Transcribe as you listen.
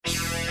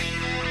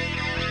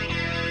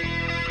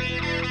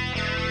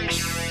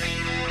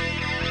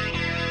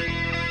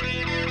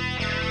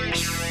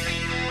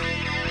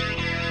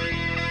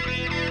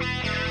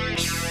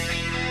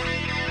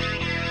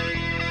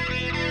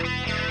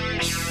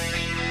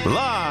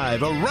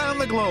Live around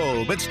the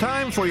globe, it's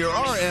time for your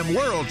RM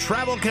World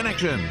Travel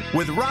Connection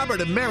with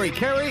Robert and Mary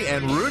Carey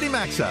and Rudy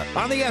Maxa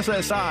on the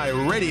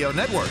SSI Radio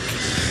Network.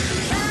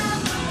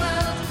 Around the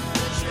world,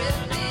 the trip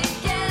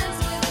begins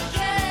with a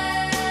kiss.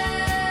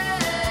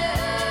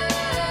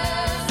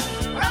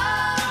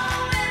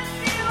 Roam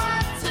if you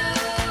want to,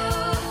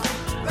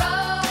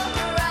 roam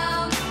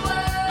around the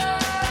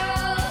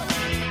world.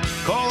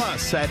 Call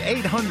us at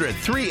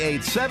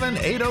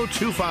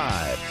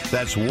 800-387-8025.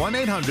 That's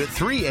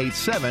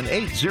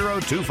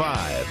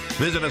 1-800-387-8025.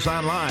 Visit us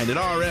online at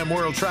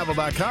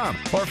rmworldtravel.com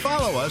or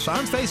follow us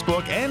on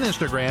Facebook and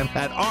Instagram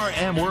at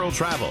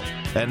RMWorldTravel.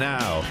 And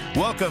now,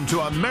 welcome to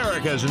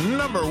America's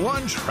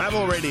 #1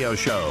 travel radio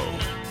show.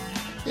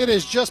 It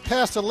is just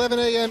past 11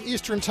 a.m.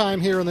 Eastern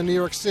Time here in the New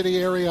York City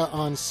area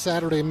on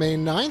Saturday, May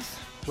 9th.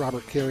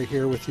 Robert Carey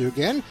here with you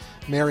again.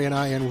 Mary and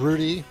I and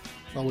Rudy,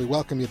 well, we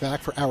welcome you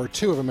back for Hour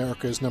 2 of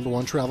America's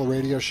 #1 travel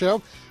radio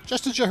show.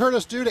 Just as you heard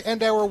us do to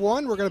end Hour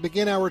 1, we're going to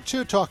begin Hour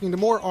 2 talking to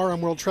more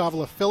RM World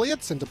Travel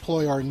affiliates and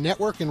deploy our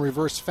network in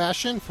reverse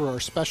fashion for our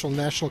special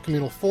National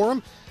Communal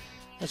Forum,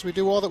 as we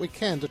do all that we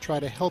can to try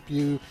to help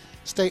you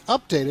stay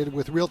updated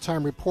with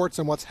real-time reports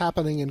on what's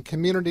happening in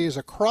communities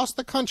across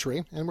the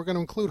country, and we're going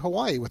to include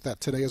Hawaii with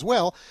that today as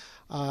well,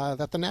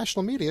 that the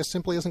national media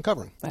simply isn't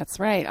covering. That's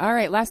right. All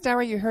right. Last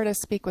hour, you heard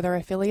us speak with our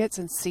affiliates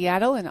in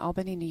Seattle and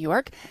Albany, New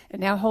York. And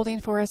now holding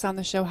for us on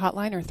the show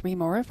hotline are 3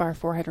 more of our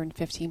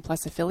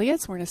 415-plus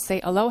affiliates. We're going to say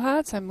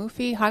aloha to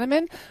Mufi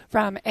Haneman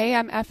from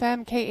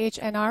AM/FM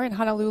KHNR in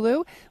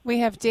Honolulu. We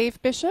have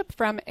Dave Bishop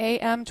from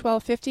AM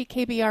 1250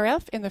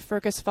 KBRF in the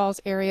Fergus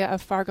Falls area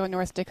of Fargo,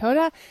 North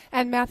Dakota.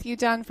 And Matthew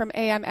Dunn from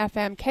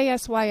AM/FM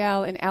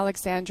KSYL in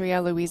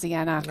Alexandria,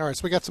 Louisiana. All right,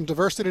 so we got some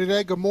diversity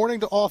today. Good morning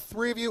to all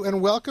three of you,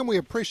 and welcome.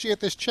 We appreciate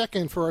this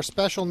check-in for our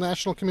special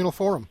National Communal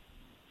Forum.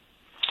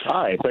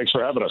 Hi, thanks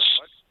for having us.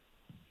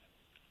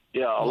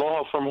 Yeah,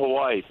 aloha from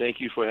Hawaii.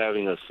 Thank you for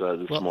having us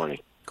this morning.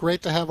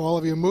 Great to have all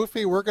of you.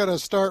 Mufi, we're going to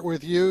start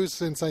with you,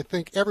 since I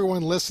think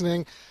everyone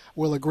listening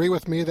will agree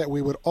with me that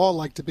we would all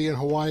like to be in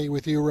Hawaii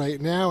with you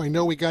right now. I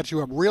know we got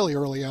you up really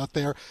early out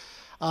there.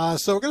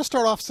 So we're going to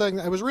start off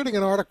saying, I was reading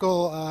an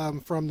article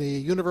from the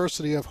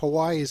University of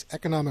Hawaii's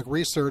Economic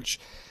Research,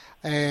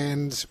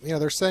 and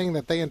they're saying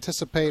that they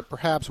anticipate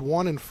perhaps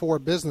 1 in 4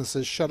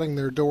 businesses shutting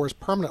their doors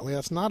permanently.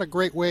 That's not a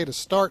great way to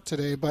start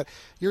today, but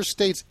your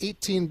state's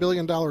 $18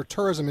 billion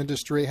tourism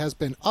industry has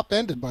been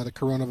upended by the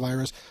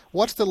coronavirus.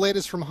 What's the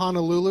latest from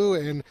Honolulu,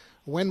 and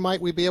when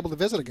might we be able to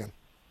visit again?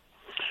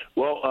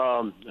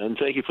 Well, and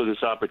thank you for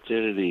this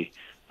opportunity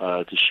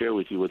to share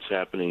with you what's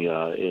happening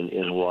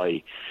in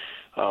Hawaii.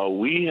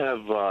 We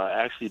have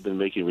actually been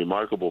making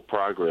remarkable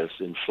progress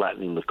in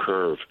flattening the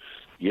curve.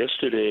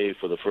 Yesterday,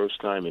 for the first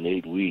time in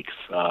 8 weeks,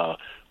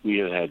 we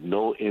have had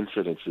no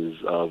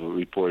incidences of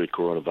reported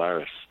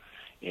coronavirus.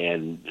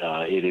 And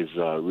it is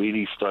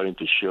really starting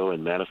to show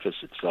and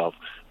manifest itself.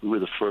 We were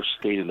the first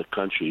state in the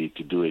country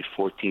to do a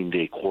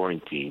 14-day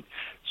quarantine.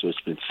 So it's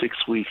been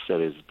 6 weeks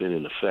that has been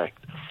in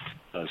effect.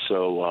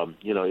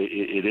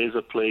 It is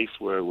a place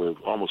where we're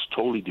almost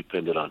totally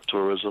dependent on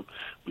tourism.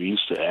 We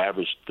used to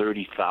average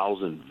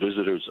 30,000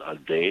 visitors a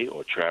day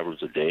or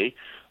travelers a day.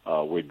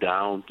 We're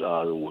down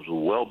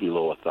well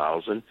below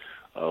 1,000,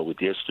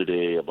 with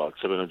yesterday about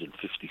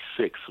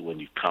 756 when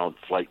you count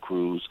flight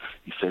crews,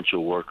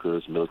 essential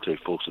workers, military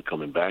folks are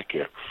coming back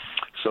here.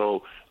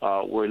 So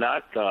we're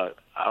not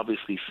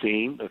obviously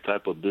seeing the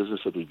type of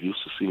business that we've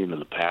used to seeing in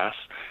the past,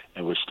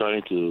 and we're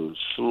starting to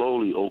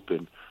slowly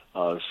open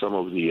some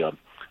of the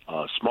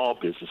small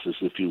businesses,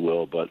 if you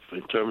will. But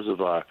in terms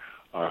of our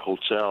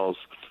hotels,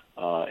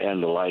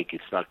 and the like,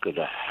 it's not going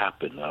to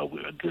happen.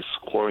 This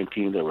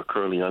quarantine that we're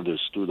currently under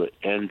is through the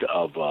end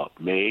of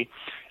May,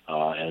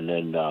 and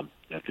then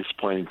at this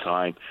point in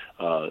time,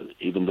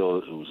 even though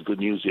it was good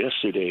news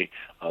yesterday,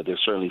 they're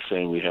certainly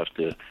saying we have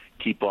to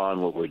keep on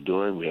what we're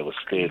doing. We have a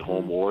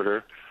stay-at-home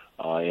order,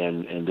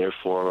 and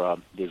therefore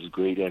there's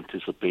great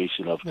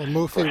anticipation of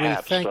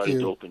perhaps starting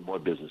to open more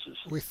businesses.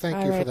 We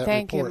thank you for that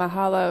thank report. you,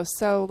 mahalo.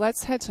 So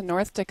let's head to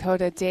North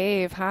Dakota.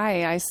 Dave,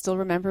 hi. I still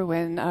remember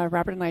when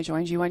Robert and I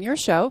joined you on your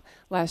show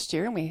last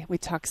year, and we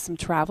talked some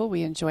travel.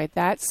 We enjoyed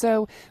that.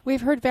 So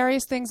we've heard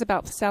various things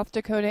about South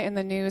Dakota in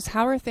the news.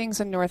 How are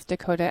things in North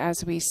Dakota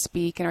as we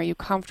speak, and are you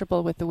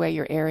comfortable with the way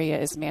your area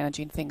is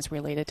managing things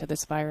related to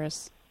this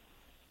virus?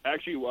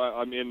 Actually,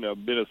 I'm in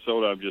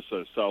Minnesota. I'm just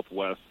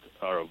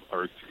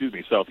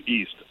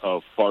southeast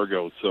of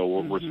Fargo. So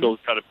we're still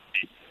kind of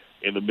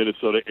in the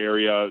Minnesota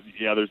area.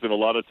 Yeah, there's been a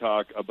lot of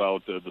talk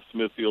about the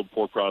Smithfield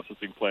pork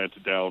processing plant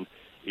down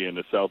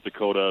in South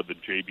Dakota, the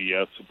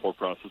JBS pork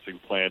processing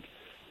plant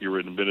here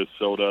in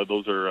Minnesota.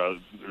 Those are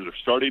they're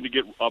starting to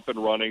get up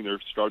and running.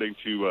 They're starting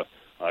to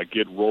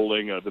get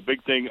rolling. The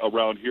big thing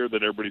around here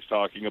that everybody's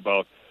talking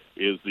about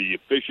is the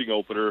fishing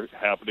opener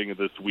happening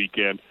this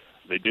weekend.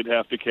 They did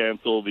have to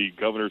cancel the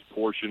governor's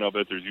portion of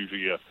it. There's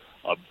usually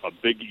a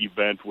big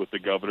event with the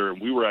governor,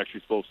 and we were actually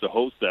supposed to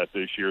host that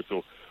this year.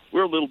 So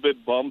we're a little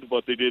bit bummed,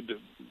 but they did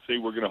say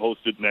we're going to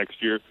host it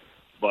next year.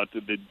 But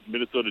the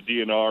Minnesota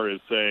DNR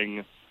is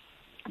saying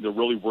They're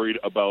really worried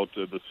about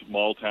the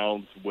small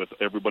towns with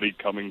everybody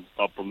coming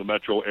up from the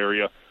metro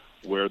area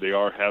where they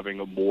are having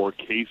more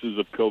cases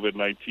of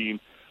COVID-19.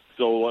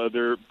 So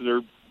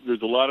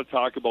there's a lot of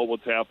talk about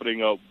what's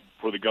happening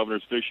for the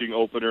governor's fishing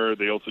opener.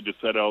 They also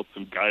just set out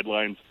some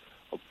guidelines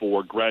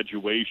for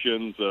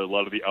graduations. A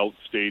lot of the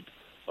outstate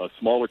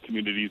smaller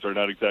communities are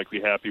not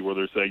exactly happy where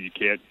they're saying you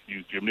can't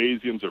use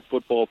gymnasiums or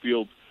football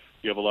fields.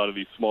 You have a lot of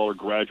these smaller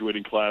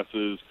graduating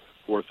classes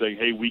who are saying,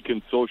 hey, we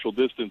can social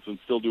distance and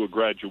still do a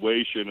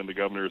graduation, and the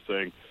governor is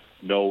saying,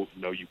 no,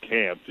 you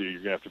can't. You're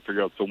going to have to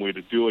figure out some way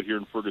to do it here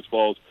in Fergus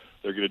Falls.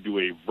 They're going to do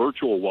a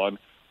virtual one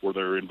where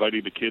they're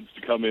inviting the kids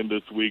to come in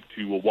this week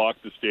to walk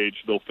the stage.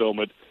 They'll film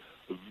it,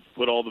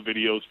 put all the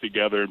videos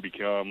together, and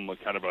become a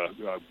kind of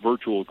a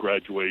virtual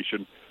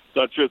graduation.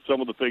 So that's just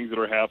some of the things that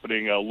are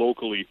happening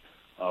locally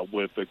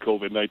with the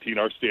COVID-19.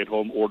 Our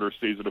stay-at-home order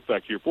stays in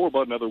effect here for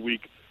about another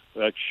week.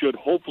 That should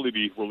hopefully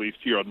be released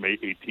here on May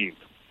 18th.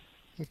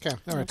 Okay,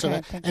 all right.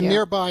 Okay, So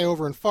nearby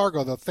over in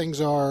Fargo, though, things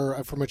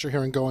are, from what you're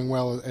hearing, going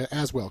well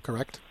as well,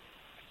 correct?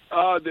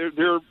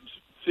 They're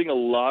seeing a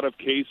lot of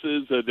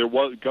cases.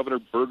 Governor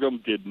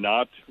Burgum did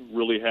not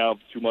really have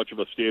too much of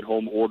a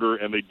stay-at-home order,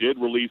 and they did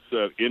release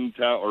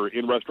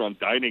in-restaurant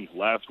dining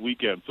last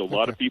weekend. So a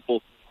lot of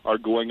people are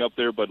going up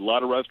there, but a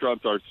lot of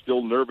restaurants are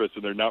still nervous,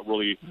 and they're not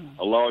really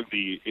allowing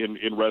the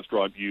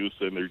in-restaurant use,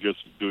 and they're just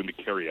doing the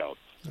carry-out.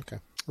 Okay.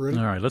 Rudy?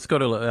 All right, let's go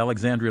to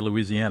Alexandria,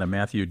 Louisiana.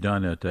 Matthew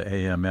Dunn at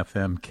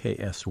AM/FM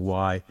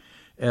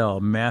KSYL.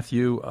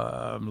 Matthew,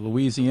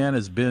 Louisiana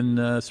has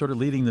been sort of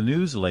leading the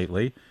news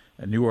lately.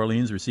 New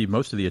Orleans received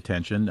most of the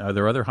attention. Are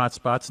there other hot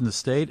spots in the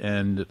state?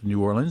 And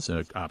New Orleans,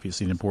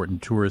 obviously an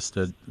important tourist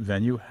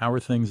venue. How are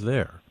things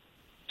there?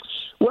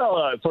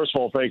 Well, first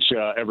of all, thanks,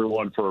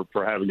 everyone, for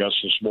having us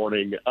this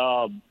morning.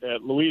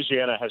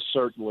 Louisiana has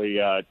certainly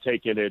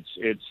taken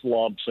its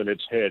lumps and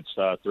its hits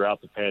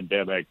throughout the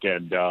pandemic,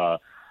 and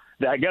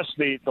I guess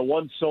the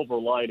one silver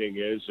lining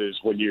is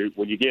when you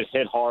get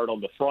hit hard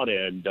on the front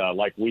end,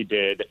 like we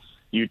did,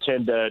 you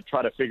tend to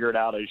try to figure it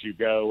out as you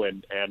go.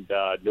 And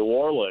New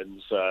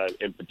Orleans,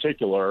 in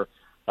particular,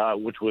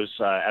 which was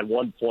at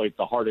one point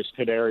the hardest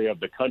hit area of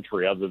the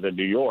country, other than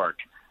New York,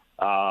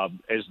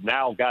 has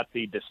now got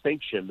the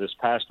distinction this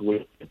past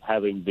week of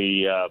having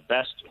the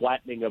best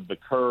flattening of the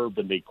curve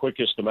in the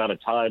quickest amount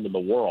of time in the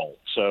world.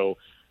 So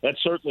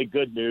that's certainly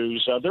good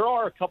news. There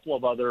are a couple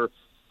of other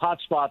hot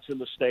spots in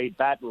the state.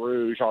 Baton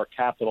Rouge, our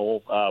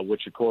capital,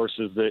 which of course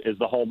is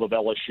the home of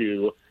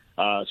LSU,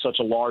 such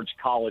a large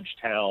college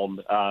town,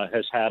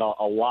 has had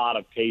a lot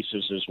of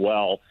cases as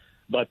well.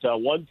 But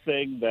one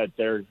thing that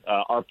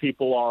our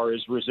people are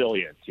is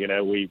resilient. You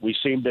know, we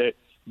seem to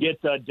get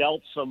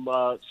dealt some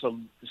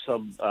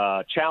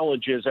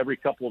challenges every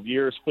couple of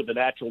years with a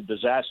natural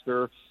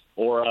disaster,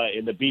 or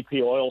in the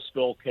BP oil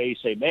spill case,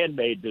 a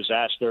man-made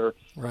disaster,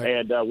 right.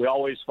 And we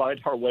always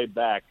find our way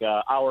back.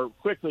 Our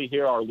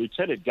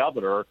lieutenant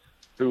governor,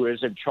 who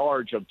is in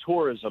charge of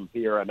tourism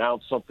here,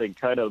 announced something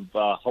kind of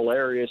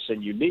hilarious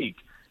and unique,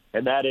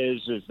 and that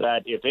is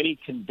that if any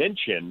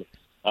convention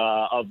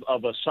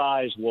of a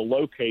size will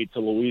locate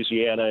to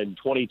Louisiana in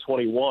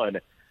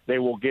 2021, they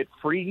will get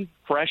free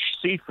fresh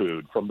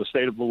seafood from the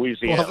state of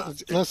Louisiana. Well,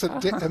 listen,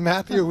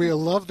 Matthew, we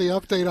love the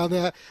update on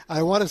that.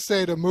 I want to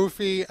say to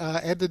Mufi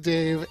and to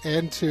Dave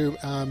and to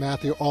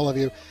Matthew, all of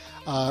you,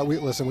 we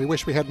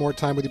wish we had more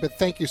time with you, but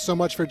thank you so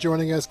much for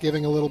joining us,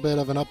 giving a little bit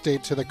of an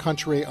update to the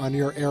country on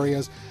your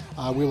areas.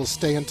 We will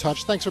stay in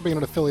touch. Thanks for being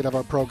an affiliate of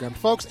our program.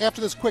 Folks,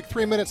 after this quick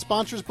 3-minute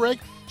sponsors break,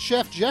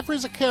 Chef Jeffrey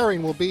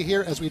Zakarian will be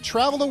here as we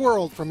travel the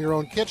world from your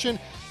own kitchen.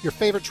 Your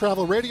favorite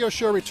travel radio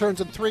show returns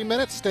in 3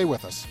 minutes. Stay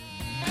with us.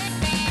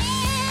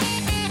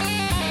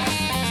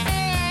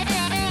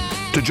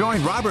 To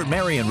join Robert,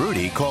 Mary, and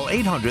Rudy, call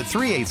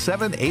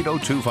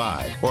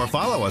 800-387-8025 or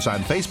follow us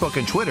on Facebook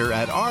and Twitter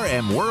at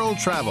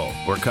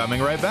RMWorldTravel. We're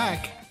coming right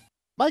back.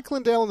 Mike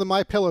Lindell and the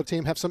MyPillow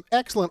team have some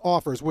excellent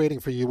offers waiting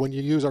for you when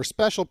you use our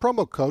special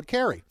promo code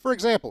CARRY. For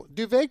example,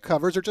 duvet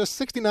covers are just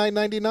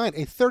 $69.99,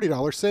 a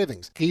 $30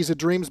 savings. Giza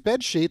Dreams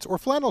bed sheets or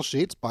flannel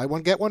sheets, buy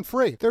one, get one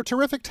free. Their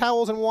terrific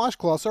towels and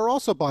washcloths are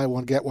also buy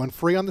one, get one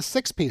free on the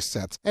 6-piece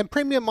sets. And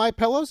premium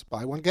MyPillows,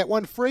 buy one, get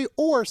one free,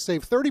 or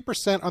save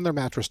 30% on their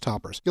mattress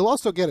toppers. You'll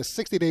also get a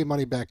 60-day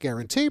money-back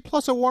guarantee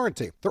plus a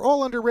warranty. They're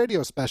all under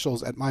radio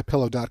specials at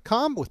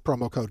MyPillow.com with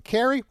promo code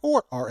CARRY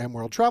or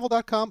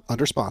RMWorldTravel.com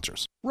under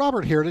sponsors.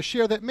 Robert here to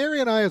share that Mary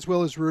and I, as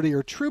well as Rudy,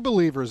 are true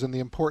believers in the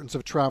importance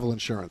of travel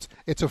insurance.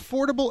 It's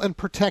affordable and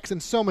protects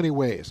in so many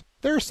ways.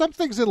 There are some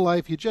things in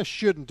life you just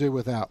shouldn't do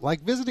without,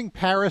 like visiting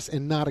Paris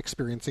and not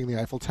experiencing the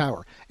Eiffel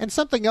Tower. And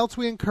something else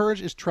we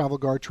encourage is Travel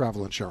Guard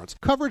travel insurance.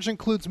 Coverage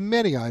includes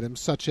many items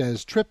such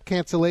as trip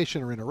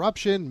cancellation or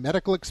interruption,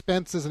 medical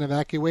expenses and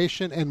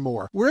evacuation, and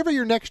more. Wherever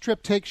your next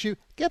trip takes you,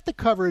 get the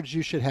coverage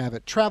you should have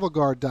at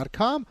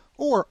TravelGuard.com,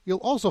 or you'll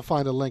also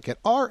find a link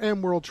at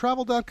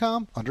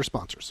RMWorldTravel.com under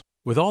sponsors.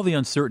 With all the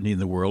uncertainty in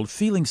the world,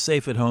 feeling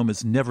safe at home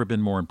has never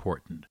been more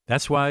important.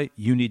 That's why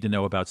you need to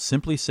know about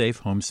Simply Safe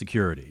Home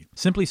Security.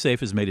 Simply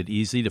Safe has made it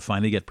easy to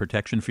finally get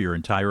protection for your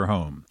entire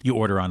home. You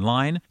order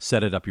online,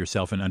 set it up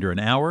yourself in under an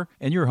hour,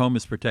 and your home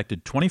is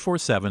protected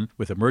 24/7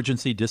 with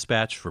emergency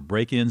dispatch for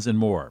break-ins and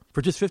more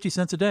for just 50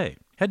 cents a day.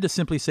 Head to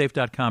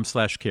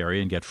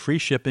simplysafe.com/carry and get free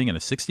shipping and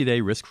a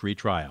 60-day risk-free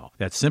trial.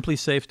 That's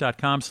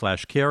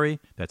simplysafe.com/carry,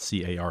 that's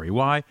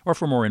C-A-R-E-Y, or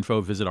for more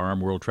info, visit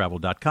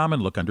RMWorldTravel.com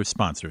and look under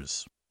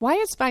sponsors. Why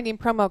is finding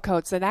promo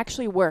codes that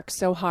actually work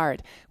so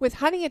hard? With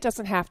Honey, it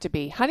doesn't have to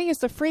be. Honey is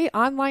the free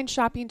online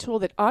shopping tool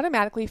that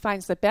automatically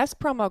finds the best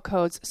promo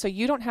codes so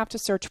you don't have to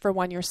search for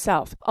one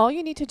yourself. All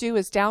you need to do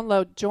is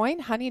download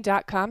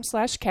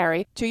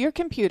joinhoney.com/carry to your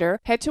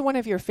computer, head to one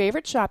of your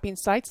favorite shopping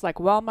sites like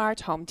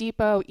Walmart, Home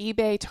Depot,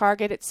 eBay,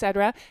 Target,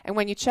 etc. And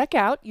when you check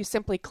out, you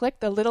simply click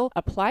the little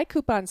Apply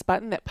Coupons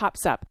button that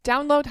pops up.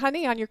 Download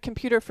Honey on your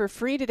computer for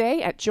free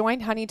today at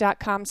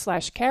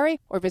joinhoney.com/carry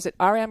or visit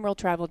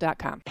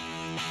RMWorldTravel.com.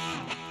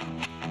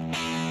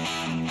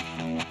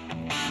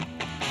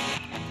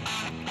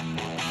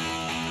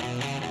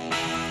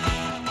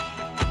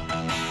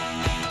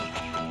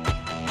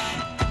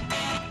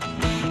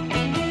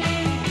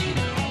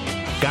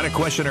 Got a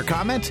question or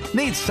comment?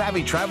 Need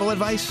savvy travel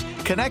advice?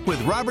 Connect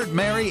with Robert,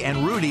 Mary,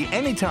 and Rudy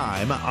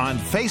anytime on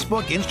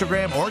Facebook,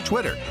 Instagram, or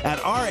Twitter at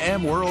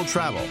RM World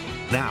Travel.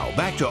 Now,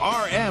 back to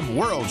RM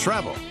World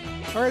Travel.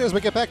 All right, as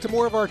we get back to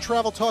more of our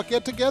travel talk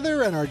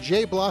get-together and our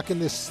J block in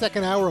this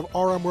second hour of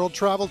RM World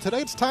Travel,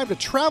 today it's time to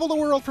travel the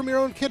world from your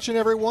own kitchen,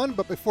 everyone.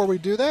 But before we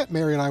do that,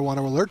 Mary and I want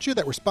to alert you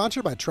that we're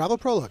sponsored by Travel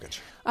Pro Luggage.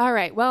 All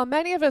right. Well,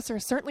 many of us are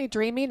certainly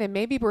dreaming, and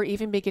maybe we're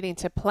even beginning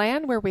to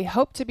plan where we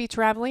hope to be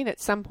traveling at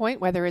some point,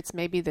 whether it's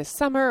maybe this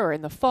summer or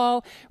in the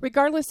fall.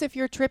 Regardless if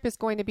your trip is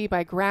going to be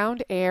by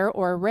ground, air,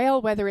 or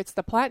rail, whether it's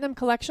the Platinum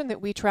Collection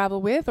that we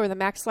travel with or the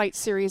Max Light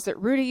series that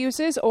Rudy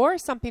uses or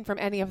something from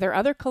any of their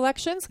other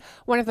collections,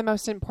 one of the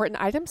most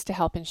important items to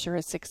help ensure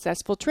a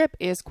successful trip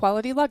is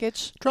quality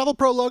luggage. Travel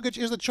Pro Luggage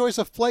is the choice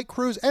of flight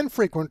crews and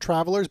frequent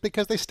travelers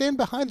because they stand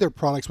behind their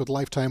products with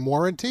lifetime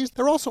warranties.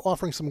 They're also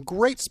offering some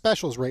great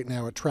specials right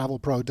now at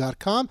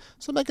travelpro.com,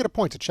 so make it a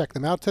point to check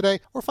them out today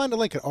or find a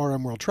link at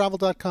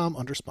rmworldtravel.com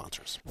under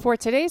sponsors. For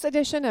today's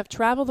edition of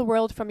Travel the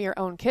World from Your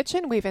Own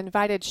Kitchen, we've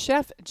invited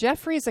Chef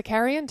Jeffrey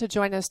Zakarian to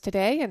join us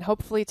today, and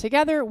hopefully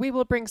together we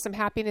will bring some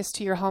happiness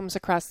to your homes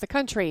across the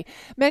country.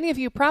 Many of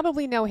you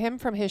probably know him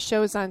from his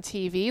shows on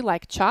TV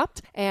like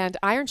Chopped and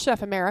Iron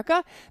Chef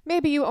America.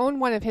 Maybe you own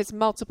one of his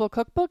multiple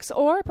cookbooks,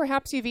 or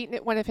perhaps you've eaten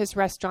at one of his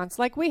restaurants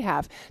like we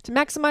have. To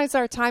maximize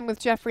our time with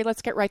Jeffrey,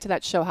 let's get right to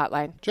that show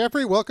hotline.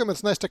 Jeffrey, welcome.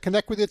 It's nice to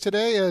connect with you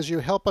today as you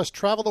help us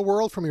travel the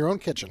world from your own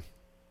kitchen.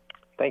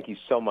 Thank you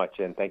so much,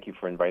 and thank you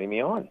for inviting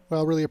me on.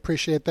 Well, really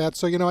appreciate that.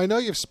 So, I know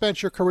you've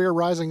spent your career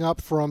rising up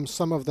from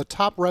some of the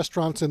top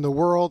restaurants in the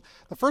world.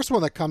 The first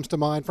one that comes to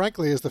mind,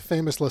 frankly, is the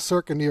famous Le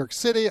Cirque in New York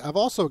City. I've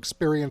also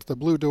experienced the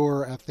Blue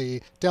Door at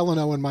the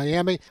Delano in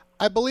Miami.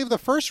 I believe the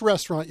first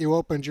restaurant you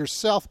opened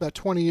yourself about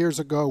 20 years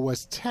ago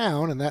was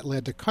Town, and that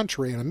led to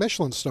Country and a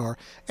Michelin star.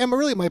 And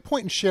really, my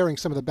point in sharing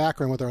some of the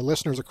background with our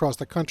listeners across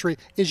the country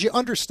is you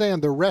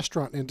understand the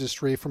restaurant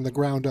industry from the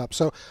ground up.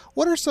 So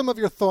what are some of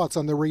your thoughts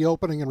on the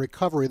reopening and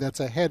recovery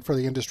that's ahead for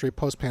the industry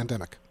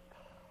post-pandemic?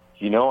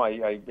 A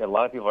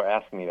lot of people are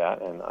asking me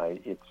that, and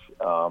it's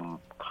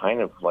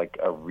kind of like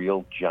a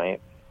real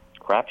giant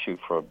crapshoot,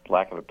 for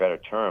lack of a better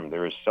term.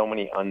 There is so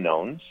many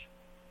unknowns.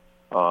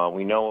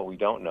 We know what we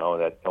don't know,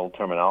 that old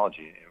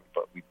terminology,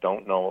 but we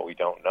don't know what we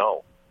don't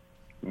know,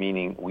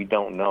 meaning we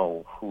don't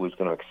know who is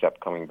going to accept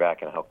coming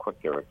back and how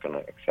quick they're going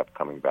to accept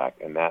coming back.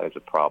 And that is a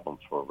problem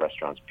for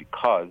restaurants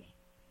because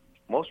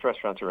most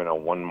restaurants are in a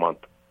 1-month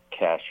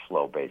cash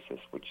flow basis,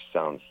 which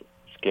sounds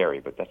scary,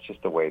 but that's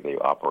just the way they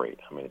operate.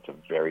 I mean, it's a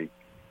very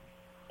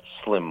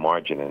slim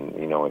margin. And,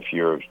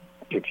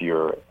 if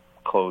you're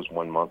closed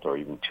 1 month or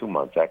even 2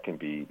 months, that can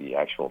be the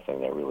actual thing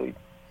that really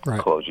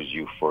closes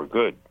you for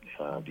good.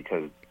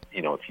 Because,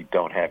 if you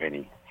don't have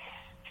any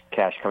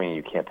cash coming in,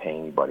 you can't pay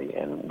anybody.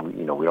 And,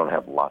 we don't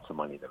have lots of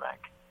money in the bank.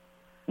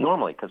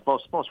 Normally, because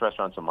most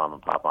restaurants are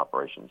mom-and-pop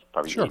operations,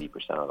 probably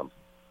 80% of them.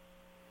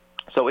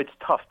 So it's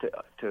tough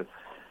to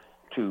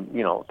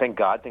thank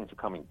God things are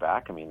coming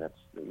back. I mean, that's,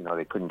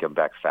 they couldn't get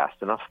back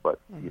fast enough. But,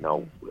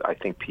 I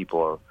think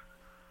people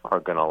are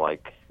going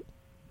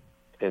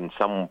to, in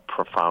some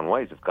profound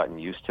ways, have gotten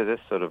used to this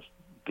sort of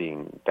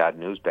being bad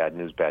news, and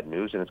it's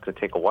going to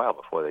take a while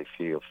before they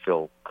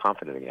feel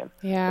confident again.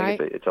 Yeah,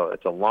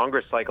 it's a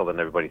longer cycle than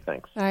everybody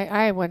thinks.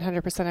 I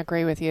 100%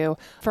 agree with you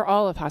for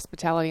all of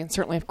hospitality, and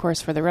certainly, of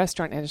course, for the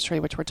restaurant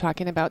industry, which we're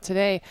talking about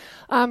today.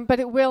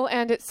 But it will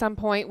end at some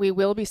point. We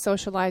will be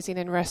socializing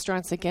in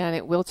restaurants again.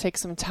 It will take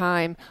some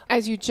time.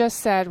 As you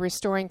just said,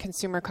 restoring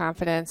consumer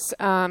confidence.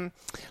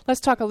 Let's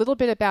talk a little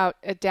bit about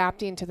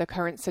adapting to the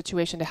current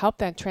situation to help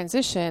that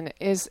transition.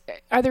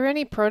 Are there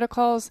any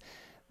protocols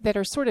that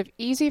are sort of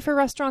easy for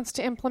restaurants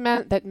to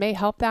implement that may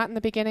help that in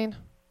the beginning?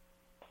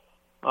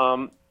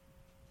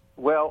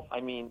 Well,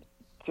 I mean,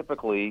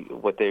 typically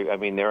what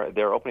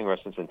they're opening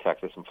restaurants in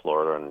Texas and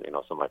Florida, and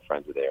some of my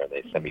friends are there, and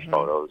they send me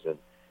photos, and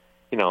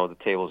the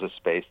tables are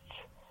spaced,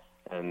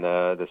 and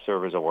the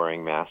servers are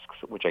wearing masks,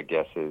 which I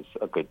guess is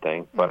a good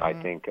thing. But I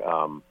think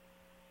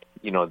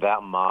that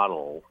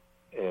model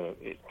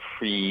it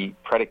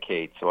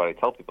predicates. So what I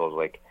tell people is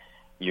like,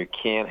 you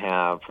can't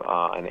have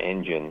an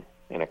engine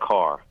in a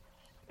car.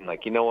 And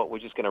like, you know what? We're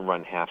just going to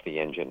run half the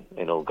engine,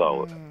 and it'll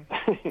go.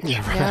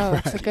 No,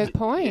 that's a good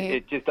point.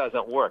 It just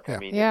doesn't work. I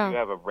mean, if you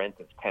have a rent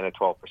that's 10 or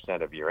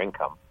 12% of your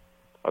income,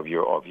 of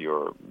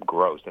your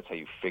gross, that's how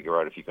you figure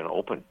out if you can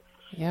open.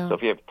 Yeah. So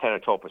if you have 10 or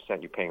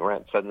 12% you're paying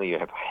rent, suddenly you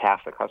have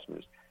half the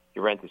customers.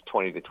 Your rent is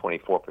 20 to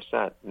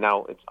 24%.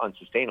 Now it's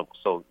unsustainable.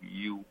 So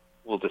you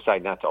will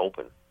decide not to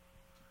open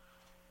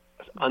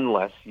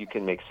unless you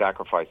can make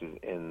sacrifices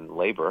in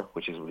labor,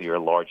 which is your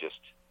largest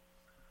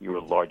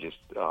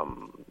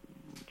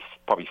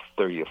probably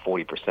 30 to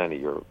 40% of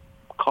your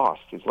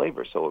cost is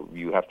labor. So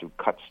you have to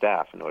cut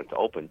staff in order to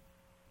open.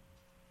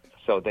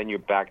 So then you're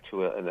back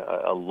to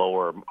a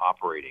lower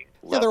operating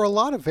level. Yeah, there are a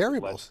lot of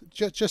variables.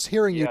 Just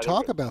hearing you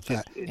talk about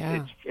that.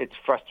 It's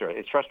frustrating.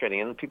 It's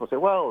frustrating. And people say,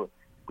 well,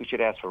 we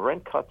should ask for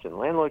rent cuts and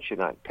landlords should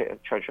not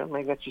charge rent.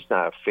 Like, that's just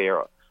not a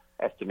fair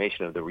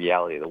estimation of the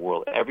reality of the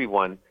world.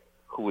 Everyone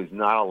who is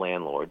not a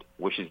landlord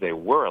wishes they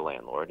were a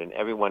landlord, and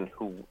everyone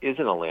who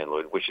isn't a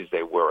landlord wishes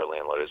they were a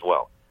landlord as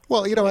well.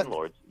 Well, you know what?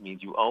 Landlords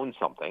means you own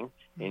something,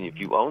 and if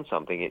you own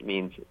something, it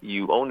means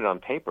you own it on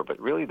paper, but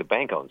really the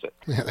bank owns it.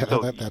 Yeah,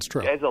 that's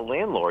true. As a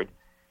landlord,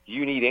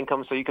 you need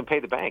income so you can pay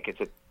the bank.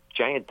 It's a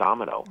giant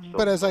domino. So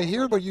but as I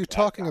hear what you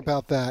talking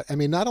about that, I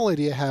mean, not only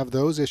do you have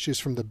those issues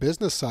from the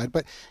business side,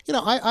 but,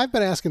 I've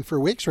been asking for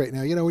weeks right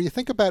now, when you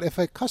think about if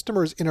a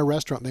customer is in a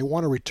restaurant and they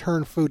want to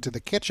return food to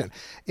the kitchen,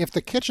 if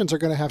the kitchens are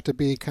going to have to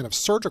be kind of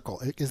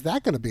surgical, is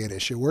that going to be an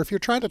issue? Or if you're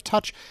trying to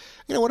touch,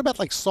 what about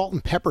like salt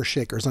and pepper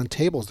shakers on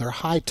tables? They're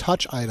high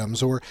touch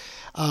items, or,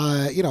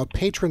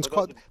 patrons.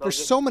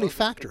 There's so many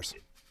factors.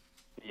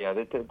 Yeah,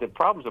 the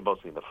problems are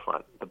mostly in the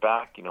front. The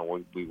back,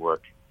 we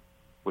work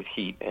with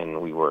heat,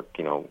 and we work,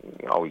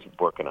 always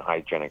work in a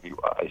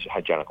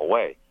hygienical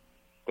way.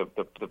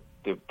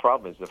 The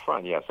problem is the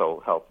front. Yeah,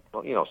 so salt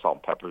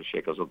and pepper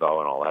shakers will go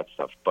and all that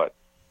stuff. But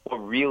what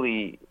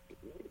really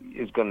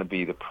is going to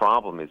be the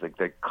problem is like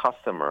the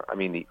customer. I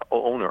mean, the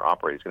owner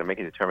operator is going to make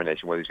a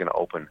determination whether he's going to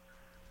open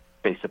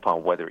based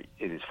upon whether it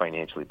is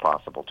financially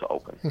possible to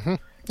open. Mm-hmm.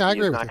 I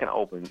agree. He's not going to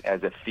open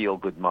as a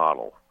feel-good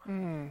model.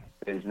 It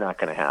is not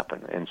going to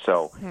happen. And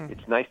so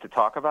it's nice to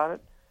talk about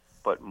it.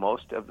 But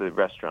most of the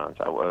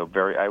restaurants, I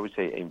would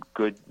say a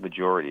good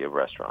majority of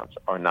restaurants,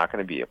 are not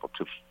going to be able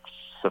to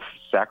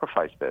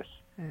sacrifice this,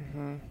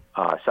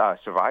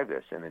 survive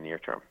this in the near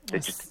term. They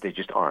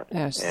just aren't.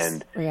 Yes,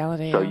 and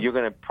reality. So you're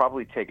going to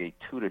probably take a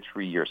 2 to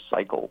 3 year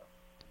cycle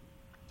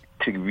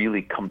to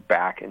really come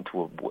back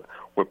into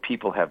where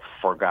people have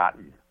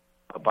forgotten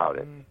about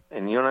it.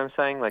 And you know what I'm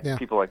saying? Like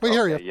people are like,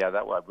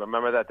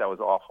 remember that was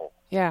awful.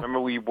 Yeah. Remember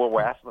we wore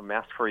a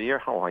mask for a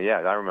year? Oh, yeah,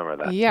 I remember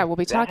that. Yeah, we'll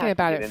be talking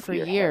about it for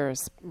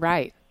years.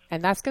 Right.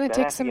 And that's going to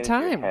take some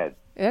time.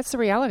 That's the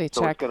reality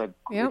check.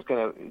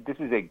 This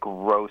is a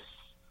gross,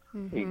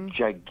 a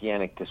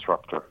gigantic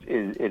disruptor.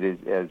 It is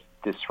as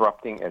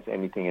disrupting as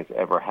anything has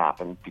ever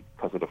happened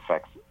because it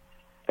affects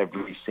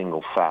every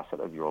single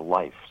facet of your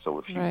life. So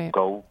if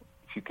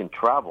you can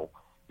travel,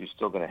 you're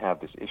still going to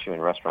have this issue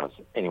in restaurants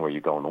anywhere you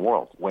go in the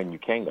world, when you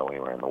can go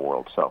anywhere in the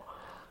world. So,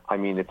 I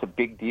mean, it's a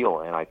big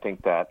deal, and I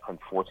think that,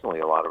 unfortunately,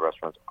 a lot of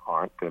restaurants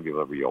aren't going to be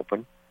able to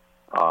reopen.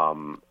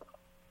 And,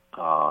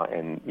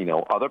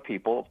 other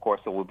people, of course,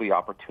 there will be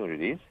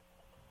opportunities,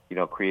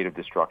 creative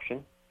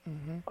destruction.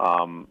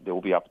 There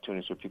will be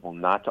opportunities for people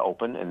not to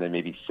open and then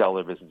maybe sell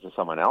their business to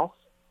someone else.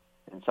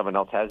 And someone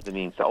else has the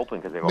means to open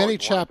because they've many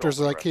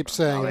chapters, as I keep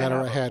saying, that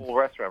are ahead. A full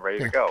restaurant ready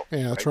to go.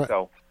 Yeah, that's right.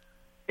 So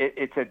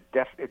it's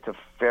a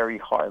very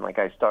hard. Like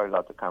I started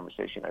out the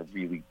conversation, I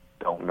really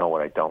don't know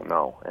what I don't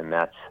know, and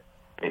that's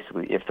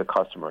basically if the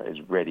customer is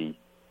ready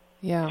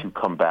to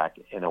come back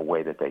in a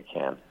way that they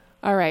can.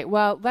 All right.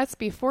 Well,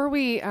 before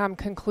we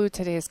conclude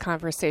today's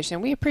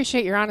conversation, we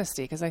appreciate your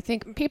honesty because I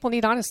think people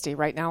need honesty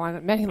right now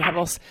on many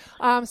levels.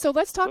 So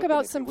let's talk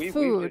about some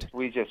food.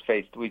 We just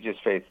faced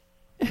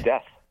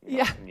death.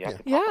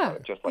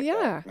 Just like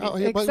that.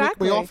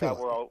 Exactly. We all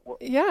feel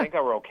I think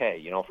we're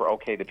okay. If we're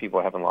okay, the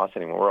people haven't lost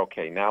anyone. We're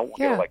okay. Now we're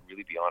going to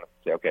really be honest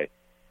and say, okay,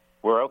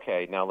 we're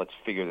okay. Now let's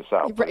figure this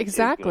out.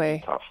 Exactly.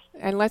 It's tough.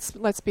 And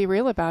let's be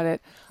real about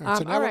it. So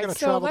now we're going to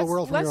travel the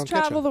world from your own kitchen.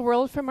 Let's travel the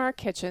world from our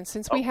kitchen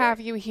since we have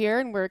you here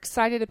and we're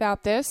excited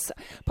about this.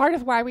 Part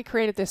of why we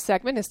created this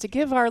segment is to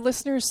give our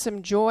listeners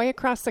some joy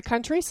across the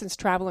country since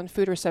travel and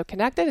food are so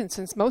connected and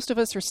since most of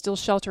us are still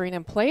sheltering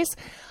in place.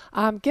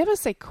 Give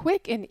us a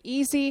quick and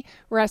easy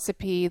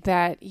recipe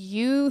that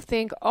you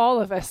think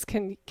all of us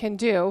can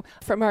do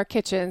from our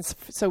kitchens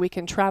so we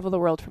can travel the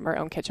world from our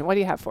own kitchen. What do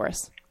you have for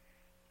us?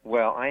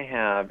 Well, I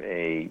have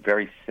a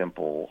very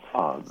simple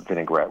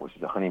vinaigrette, which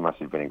is a honey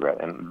mustard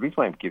vinaigrette. And the reason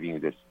why I'm giving you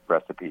this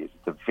recipe is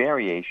it's a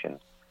variation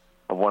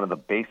of one of the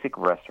basic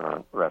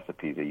restaurant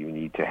recipes that you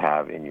need to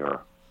have in your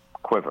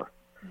quiver.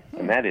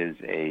 and that is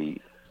a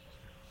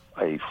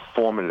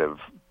formative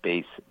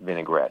base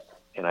vinaigrette.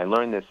 And I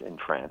learned this in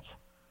France.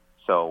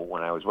 So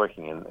when I was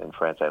working in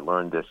France, I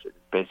learned this.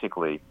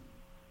 Basically,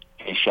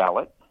 a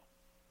shallot,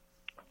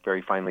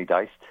 very finely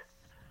diced,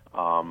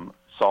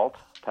 salt,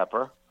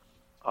 pepper,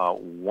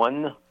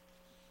 1/3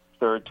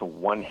 to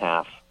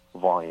 1/2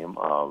 volume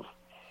of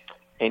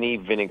any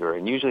vinegar,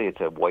 and usually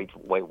it's a white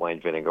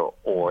wine vinegar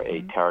or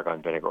a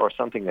tarragon vinegar or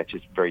something that's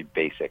just very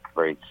basic,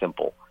 very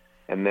simple.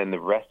 And then the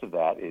rest of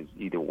that is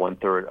either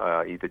 1/3,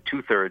 either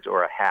 2/3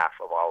 or 1/2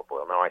 of olive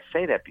oil. Now, I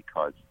say that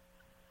because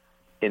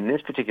in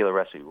this particular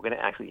recipe, we're going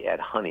to actually add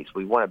honey, so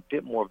we want a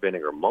bit more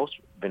vinegar. Most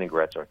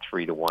vinaigrettes are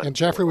 3 to 1. And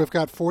Jeffrey, we've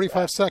got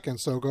 45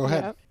 seconds, so go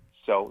ahead. Yep.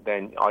 So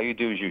then all you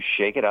do is you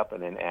shake it up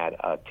and then add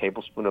a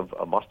tablespoon of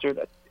mustard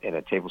and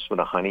a tablespoon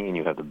of honey, and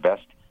you have the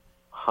best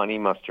honey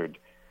mustard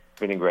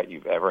vinaigrette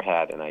you've ever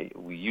had. And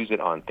we use it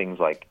on things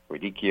like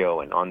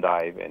radicchio and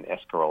endive and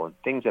escarole and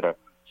things that are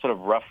sort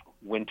of rough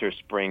winter,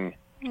 spring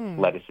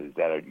lettuces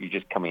that are you're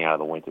just coming out of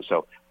the winter.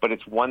 So, but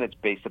it's one that's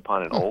based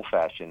upon an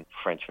old-fashioned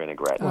French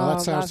vinaigrette. Well,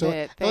 that sounds love so.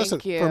 it. Now, listen,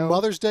 Thank you. for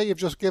Mother's Day, you've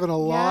just given a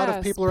lot of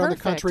Yes, people around the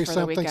perfect country for the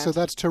something, so weekend.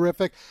 that's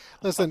terrific.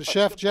 Listen,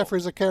 Chef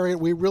Jeffrey Zakarian,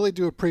 we really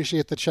do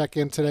appreciate the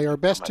check-in today. Our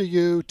best to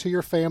you, to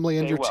your family,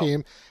 and Stay your well.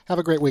 team. Have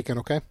a great weekend,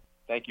 okay?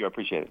 Thank you. I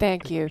appreciate it.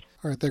 Thank you.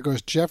 All right, there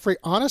goes Jeffrey.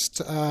 Honest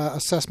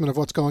assessment of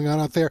what's going on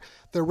out there.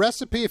 The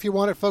recipe, if you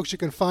want it, folks, you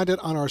can find it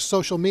on our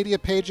social media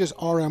pages,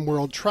 RM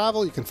World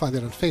Travel. You can find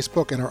it on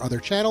Facebook and our other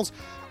channels.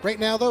 Right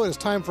now, though, it is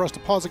time for us to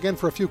pause again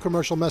for a few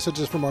commercial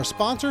messages from our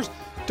sponsors.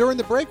 During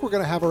the break, we're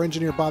going to have our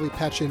engineer Bobby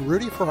Patchy and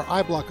Rudy for our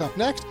iBlock up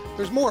next.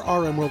 There's more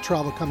RM World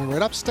Travel coming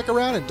right up. Stick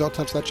around and don't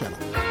touch that channel.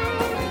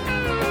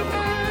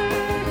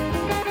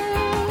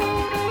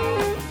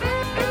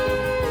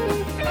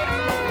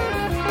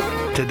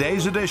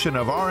 Today's edition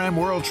of RM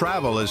World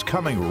Travel is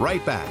coming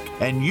right back,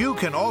 and you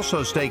can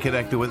also stay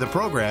connected with the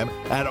program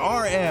at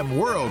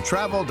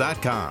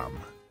rmworldtravel.com.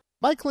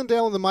 Mike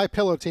Lindell and the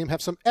MyPillow team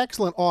have some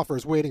excellent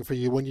offers waiting for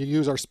you when you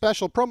use our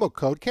special promo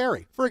code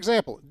CARRY. For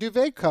example,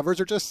 duvet covers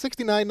are just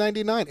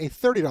 $69.99, a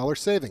 $30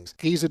 savings.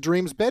 Giza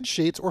Dreams bed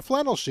sheets or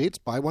flannel sheets,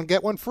 buy one,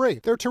 get one free.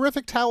 Their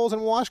terrific towels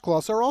and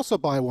washcloths are also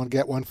buy one,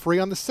 get one free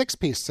on the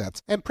 6-piece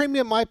sets. And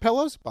premium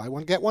MyPillows, buy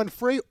one, get one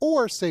free,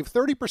 or save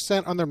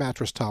 30% on their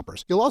mattress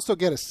toppers. You'll also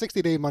get a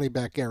 60-day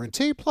money-back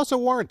guarantee plus a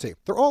warranty.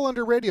 They're all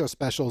under radio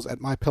specials at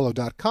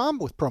MyPillow.com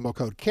with promo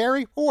code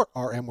CARRY or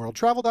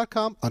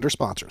RMWorldTravel.com under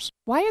sponsors.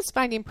 Why is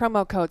finding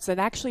promo codes that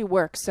actually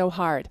work so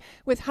hard?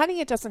 With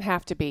Honey, it doesn't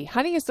have to be.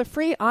 Honey is the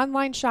free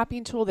online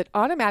shopping tool that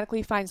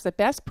automatically finds the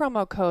best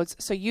promo codes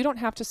so you don't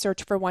have to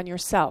search for one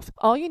yourself.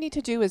 All you need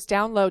to do is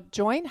download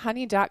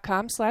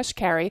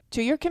joinhoney.com/carry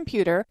to your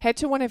computer, head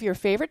to one of your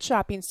favorite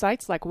shopping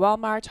sites like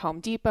Walmart,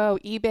 Home Depot,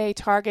 eBay,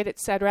 Target,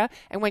 etc.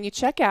 And when you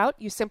check out,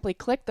 you simply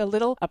click the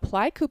little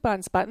Apply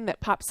Coupons button that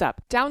pops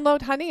up.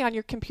 Download Honey on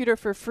your computer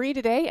for free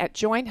today at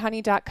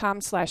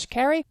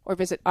joinhoney.com/carry or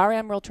visit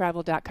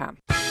rmworldtravel.com.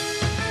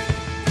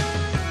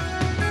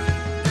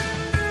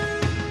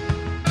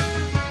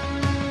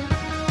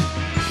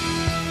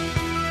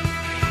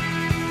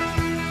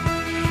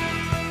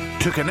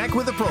 To connect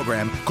with the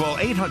program, call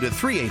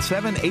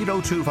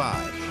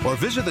 800-387-8025 or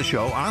visit the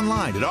show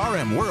online at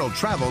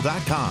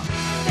rmworldtravel.com.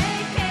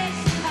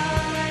 Vacation,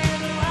 all I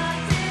ever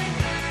wanted.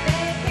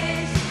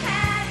 Vacation,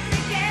 had to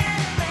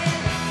get away.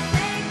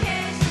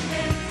 Vacation,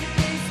 meant to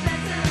be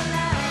spent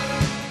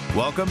alone.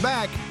 Welcome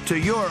back to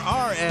your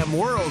RM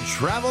World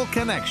Travel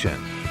Connection.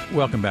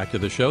 Welcome back to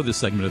the show. This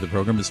segment of the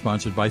program is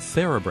sponsored by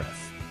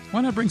TheraBreath. Why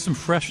not bring some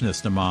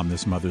freshness to Mom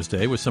this Mother's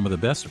Day with some of the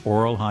best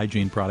oral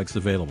hygiene products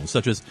available,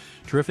 such as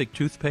terrific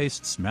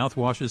toothpastes,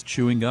 mouthwashes,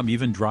 chewing gum,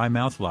 even dry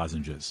mouth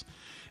lozenges.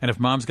 And if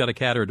Mom's got a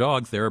cat or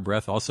dog,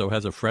 TheraBreath also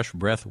has a fresh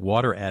breath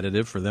water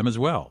additive for them as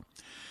well.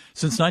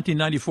 Since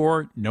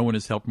 1994, no one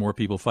has helped more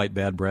people fight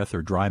bad breath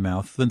or dry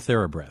mouth than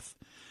TheraBreath.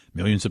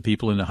 Millions of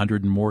people in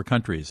 100 and more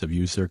countries have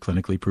used their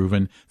clinically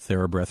proven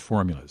TheraBreath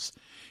formulas.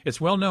 It's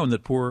well known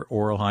that poor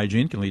oral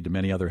hygiene can lead to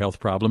many other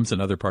health problems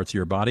in other parts of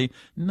your body.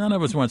 None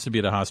of us wants to be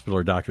at a hospital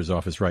or doctor's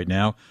office right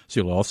now, so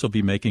you'll also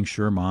be making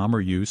sure Mom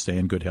or you stay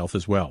in good health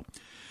as well.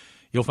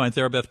 You'll find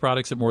TheraBreath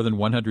products at more than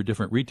 100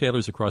 different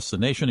retailers across the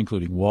nation,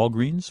 including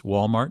Walgreens,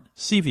 Walmart,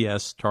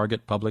 CVS,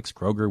 Target, Publix,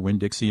 Kroger,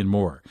 Winn-Dixie, and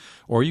more.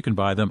 Or you can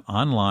buy them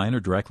online or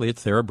directly at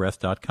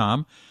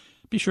TheraBreath.com.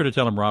 Be sure to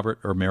tell them Robert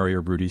or Mary or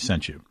Rudy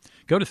sent you.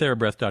 Go to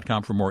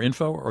TheraBreath.com for more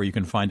info, or you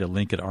can find a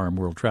link at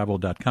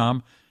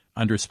RMWorldTravel.com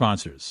under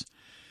sponsors.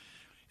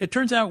 It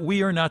turns out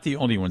we are not the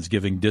only ones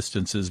giving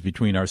distances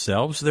between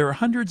ourselves. There are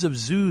hundreds of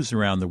zoos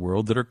around the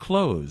world that are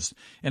closed,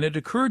 and it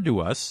occurred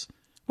to us,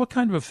 what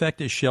kind of effect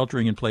is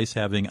sheltering in place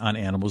having on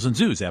animals in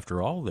zoos?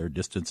 After all, they're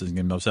distancing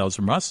themselves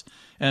from us,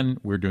 and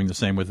we're doing the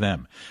same with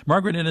them.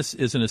 Margaret Innes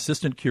is an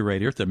assistant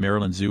curator at the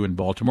Maryland Zoo in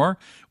Baltimore.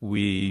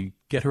 We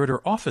get her at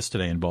her office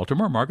today in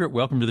Baltimore. Margaret,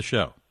 welcome to the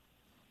show.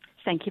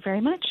 Thank you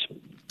very much.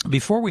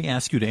 Before we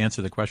ask you to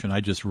answer the question I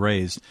just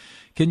raised,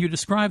 can you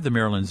describe the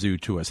Maryland Zoo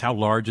to us? How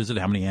large is it?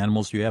 How many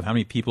animals do you have? How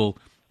many people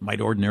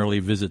might ordinarily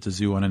visit the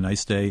zoo on a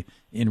nice day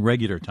in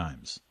regular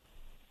times?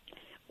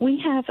 We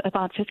have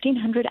about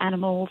 1,500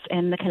 animals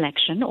in the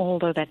collection,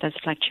 although that does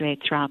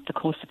fluctuate throughout the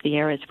course of the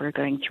year as we're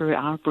going through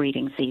our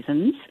breeding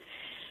seasons.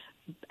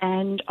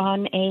 And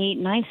on a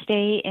nice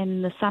day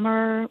in the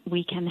summer,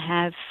 we can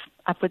have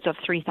upwards of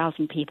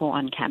 3,000 people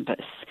on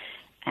campus.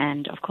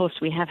 And, of course,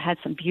 we have had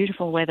some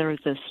beautiful weather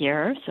this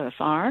year so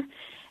far,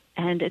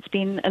 and it's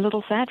been a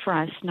little sad for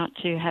us not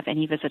to have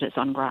any visitors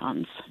on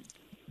grounds.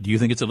 Do you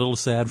think it's a little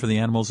sad for the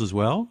animals as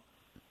well?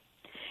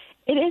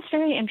 It is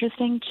very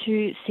interesting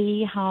to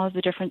see how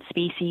the different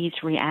species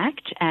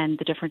react and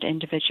the different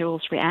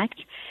individuals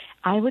react.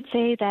 I would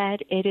say that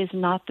it is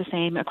not the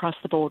same across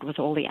the board with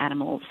all the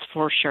animals,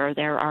 for sure.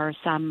 There are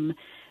some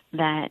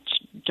that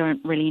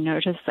don't really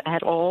notice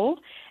at all,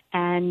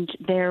 and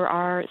there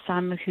are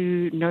some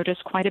who notice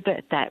quite a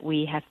bit that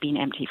we have been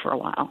empty for a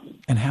while.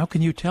 And how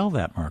can you tell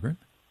that, Margaret?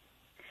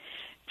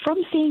 From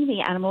seeing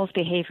the animals'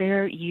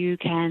 behavior, you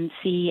can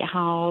see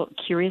how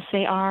curious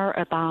they are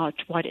about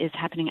what is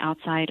happening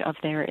outside of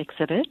their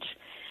exhibit.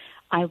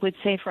 I would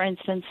say, for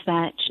instance,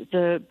 that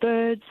the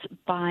birds,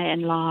 by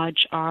and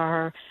large,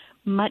 are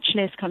much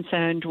less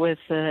concerned with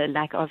the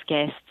lack of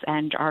guests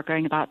and are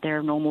going about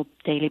their normal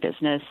daily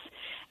business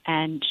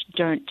and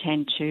don't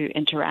tend to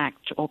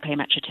interact or pay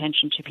much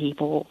attention to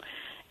people,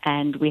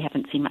 and we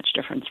haven't seen much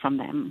difference from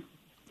them.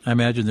 I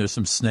imagine there's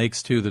some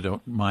snakes, too, that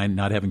don't mind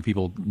not having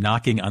people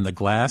knocking on the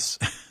glass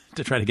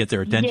to try to get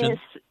their attention.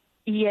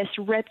 Yes,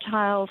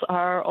 reptiles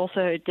are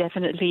also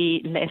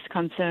definitely less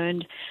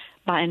concerned.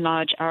 By and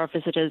large, our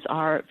visitors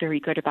are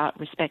very good about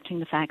respecting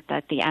the fact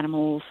that the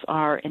animals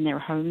are in their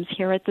homes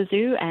here at the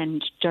zoo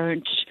and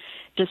don't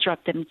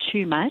disrupt them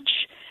too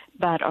much.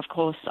 But, of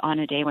course, on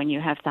a day when you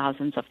have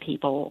thousands of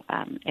people,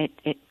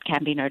 it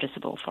can be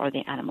noticeable for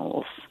the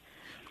animals.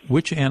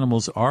 Which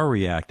animals are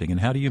reacting, and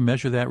how do you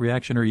measure that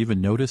reaction or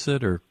even notice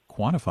it or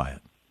quantify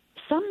it?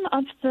 Some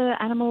of the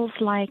animals,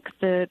 like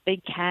the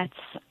big cats,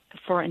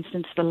 for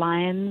instance, the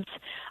lions,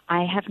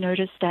 I have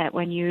noticed that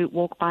when you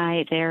walk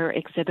by their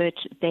exhibit,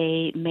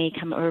 they may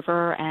come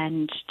over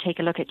and take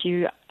a look at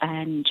you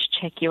and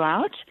check you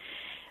out.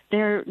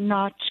 They're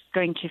not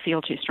going to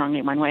feel too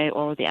strongly one way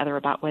or the other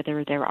about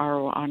whether there are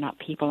or are not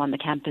people on the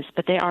campus,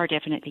 but they are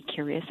definitely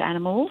curious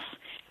animals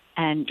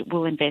and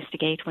will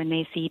investigate when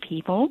they see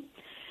people.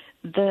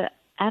 The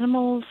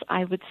animals,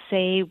 I would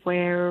say,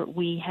 where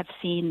we have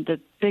seen the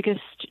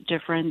biggest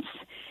difference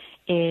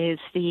is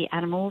the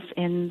animals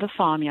in the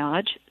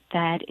farmyard.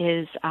 That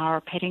is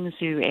our petting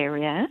zoo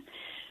area.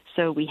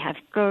 So we have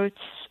goats,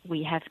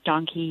 we have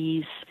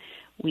donkeys,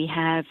 we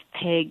have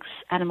pigs,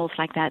 animals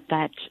like that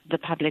that the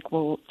public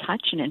will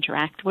touch and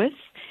interact with.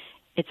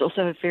 It's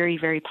also a very,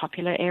 very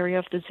popular area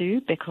of the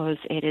zoo because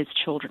it is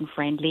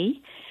children-friendly.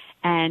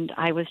 And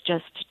I was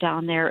just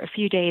down there a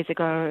few days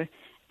ago,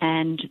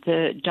 and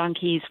the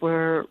donkeys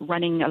were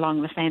running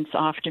along the fence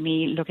after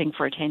me, looking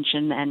for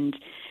attention and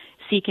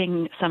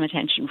seeking some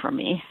attention from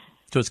me.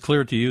 So it's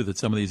clear to you that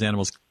some of these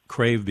animals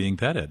crave being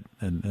petted,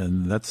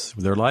 and that's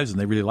their lives, and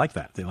they really like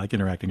that. They like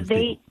interacting with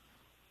people.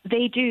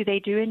 They do. They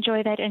do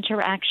enjoy that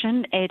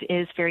interaction. It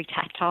is very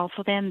tactile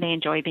for them. They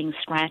enjoy being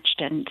scratched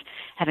and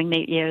having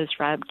their ears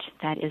rubbed.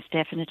 That is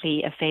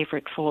definitely a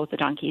favorite for the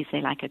donkeys. They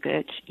like a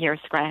good ear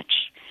scratch.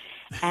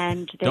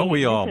 And don't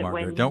we all,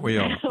 Margaret? Don't we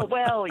all?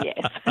 Well, yes.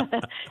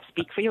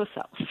 Speak for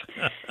yourself.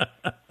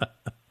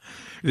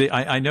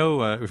 I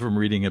know from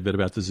reading a bit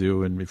about the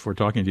zoo and before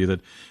talking to you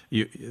that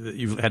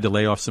you've had to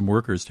lay off some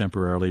workers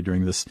temporarily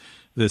during this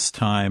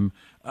time.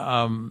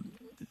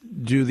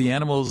 Do the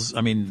animals? I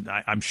mean,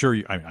 I'm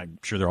sure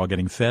they're all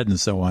getting fed and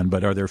so on.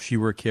 But are there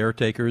fewer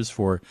caretakers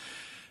for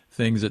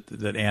things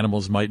that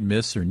animals might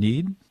miss or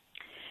need?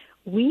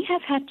 We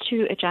have had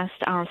to adjust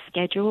our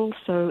schedule,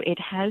 so it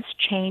has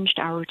changed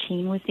our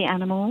routine with the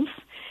animals.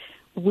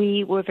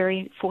 We were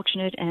very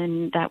fortunate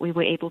in that we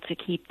were able to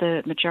keep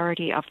the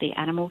majority of the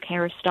animal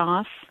care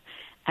staff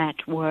at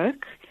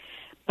work.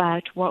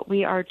 But what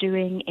we are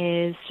doing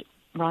is,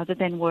 rather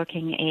than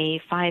working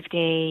a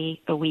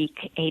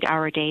 5-day-a-week,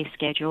 8-hour-a-day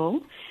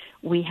schedule,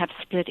 we have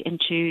split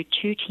into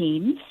 2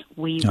 teams.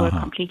 We work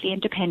completely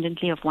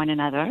independently of one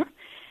another.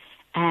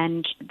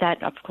 And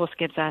that, of course,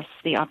 gives us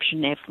the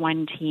option if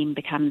one team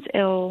becomes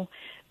ill,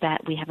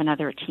 that we have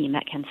another team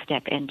that can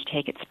step in to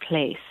take its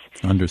place.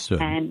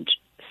 Understood. And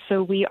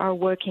so we are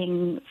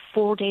working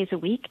 4 days a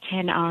week,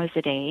 10 hours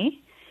a day.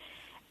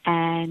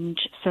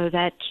 And so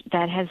that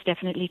has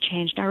definitely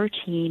changed our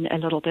routine a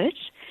little bit.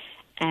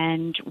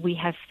 And we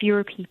have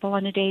fewer people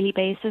on a daily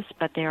basis,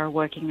 but they are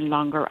working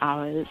longer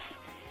hours.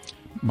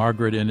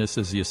 Margaret Innes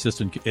is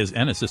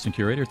an assistant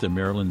curator at the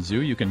Maryland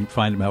Zoo. You can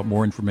find out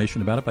more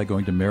information about it by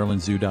going to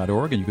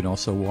marylandzoo.org, and you can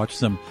also watch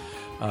some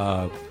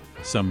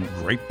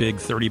great big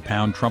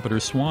 30-pound trumpeter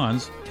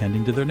swans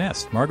tending to their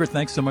nest. Margaret,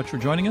 thanks so much for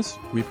joining us.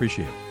 We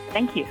appreciate it.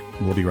 Thank you.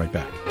 We'll be right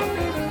back.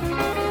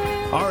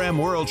 RM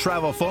World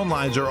Travel phone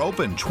lines are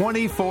open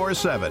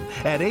 24/7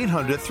 at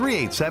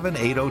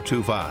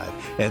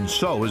 800-387-8025. And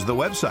so is the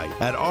website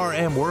at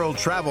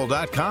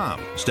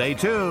rmworldtravel.com. Stay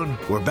tuned.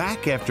 We're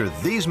back after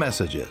these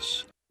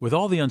messages. With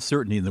all the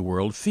uncertainty in the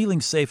world, feeling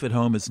safe at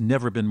home has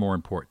never been more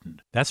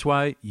important. That's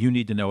why you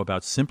need to know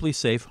about Simply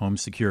Safe Home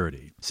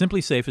Security.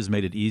 Simply Safe has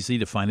made it easy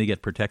to finally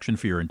get protection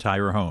for your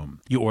entire home.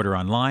 You order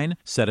online,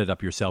 set it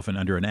up yourself in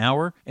under an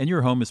hour, and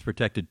your home is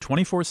protected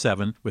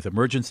 24/7 with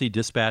emergency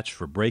dispatch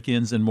for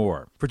break-ins and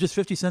more for just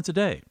 50 cents a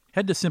day.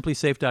 Head to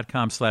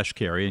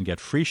simplysafe.com/carry and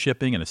get free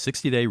shipping and a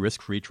 60-day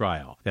risk-free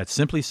trial. That's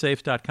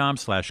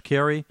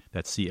simplysafe.com/carry.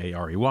 That's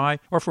CAREY.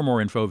 Or for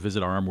more info,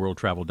 visit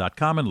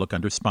RMWorldTravel.com and look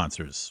under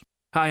sponsors.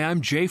 Hi,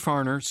 I'm Jay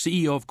Farner,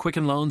 CEO of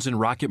Quicken Loans and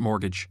Rocket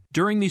Mortgage.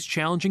 During these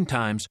challenging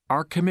times,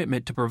 our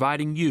commitment to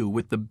providing you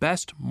with the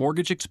best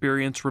mortgage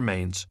experience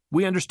remains.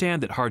 We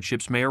understand that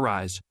hardships may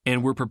arise,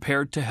 and we're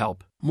prepared to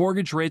help.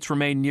 Mortgage rates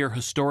remain near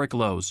historic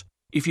lows.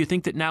 If you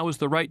think that now is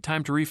the right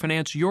time to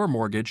refinance your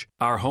mortgage,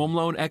 our home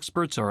loan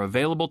experts are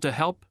available to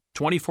help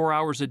 24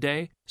 hours a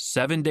day,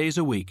 7 days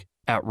a week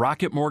at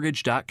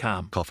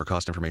rocketmortgage.com. Call for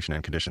cost information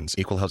and conditions.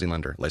 Equal housing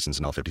lender. Licensed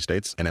in all 50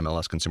 states.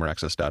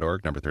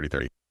 NMLSconsumeraccess.org, number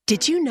 3030.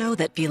 Did you know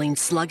that feeling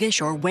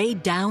sluggish or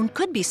weighed down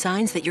could be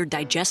signs that your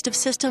digestive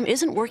system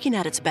isn't working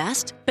at its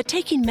best? But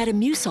taking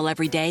Metamucil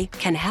every day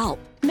can help.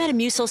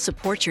 Metamucil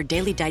supports your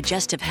daily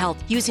digestive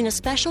health using a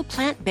special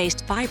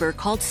plant-based fiber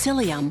called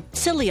psyllium.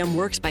 Psyllium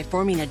works by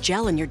forming a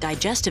gel in your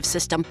digestive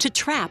system to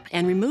trap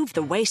and remove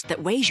the waste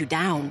that weighs you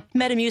down.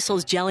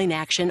 Metamucil's gelling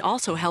action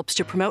also helps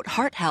to promote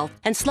heart health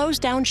and slows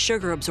down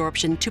sugar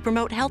absorption to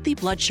promote healthy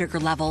blood sugar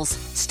levels.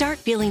 Start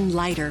feeling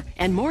lighter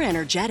and more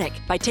energetic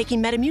by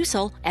taking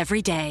Metamucil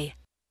every day.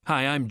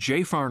 Hi, I'm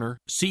Jay Farner,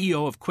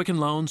 CEO of Quicken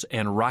Loans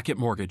and Rocket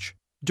Mortgage.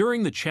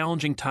 During the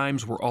challenging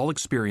times we're all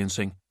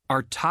experiencing,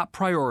 our top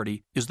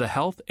priority is the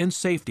health and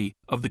safety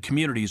of the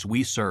communities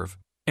we serve.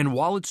 And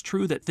while it's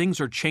true that things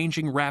are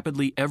changing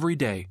rapidly every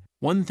day,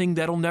 one thing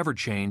that'll never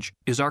change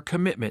is our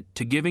commitment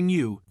to giving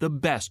you the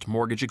best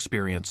mortgage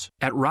experience.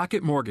 At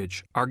Rocket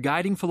Mortgage, our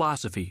guiding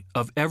philosophy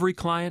of every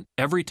client,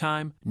 every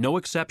time, no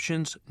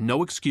exceptions,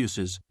 no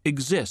excuses,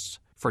 exists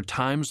for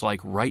times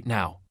like right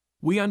now.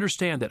 We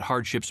understand that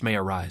hardships may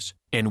arise,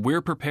 and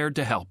we're prepared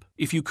to help.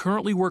 If you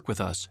currently work with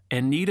us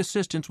and need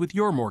assistance with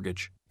your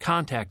mortgage,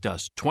 contact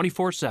us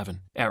 24/7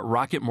 at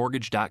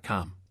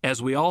rocketmortgage.com.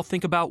 As we all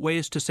think about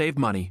ways to save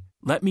money,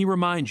 let me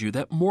remind you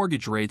that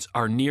mortgage rates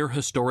are near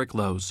historic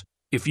lows.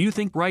 If you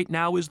think right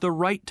now is the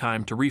right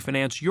time to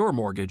refinance your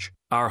mortgage,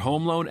 our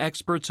home loan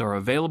experts are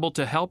available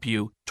to help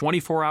you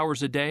 24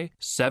 hours a day,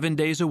 7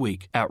 days a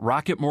week at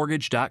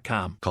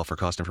rocketmortgage.com. Call for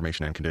cost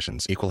information and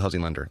conditions. Equal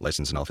housing lender.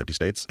 Licensed in all 50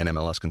 states.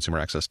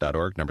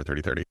 NMLSconsumeraccess.org, number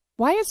 3030.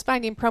 Why is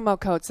finding promo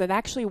codes that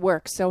actually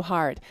work so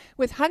hard?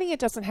 With Honey, it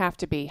doesn't have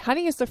to be.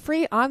 Honey is the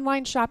free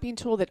online shopping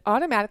tool that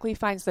automatically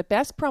finds the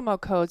best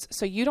promo codes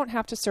so you don't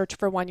have to search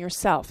for one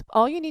yourself.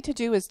 All you need to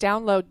do is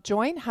download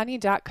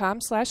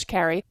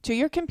joinhoney.com/carry to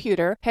your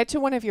computer, head to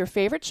one of your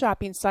favorite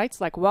shopping sites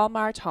like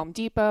Walmart, Home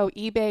Depot,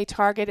 eBay,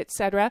 Target,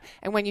 etc.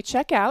 And when you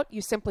check out,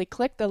 you simply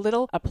click the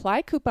little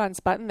Apply Coupons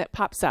button that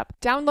pops up.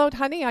 Download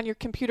Honey on your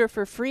computer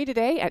for free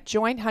today at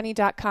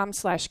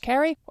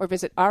joinhoney.com/carry or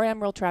visit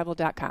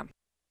RMWorldTravel.com.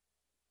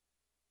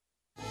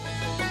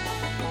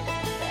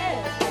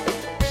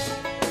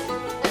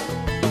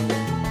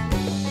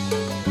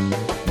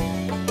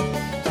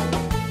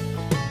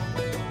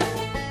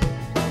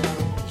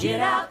 Get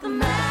out the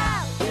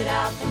map,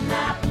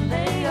 and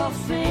lay your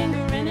finger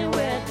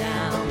anywhere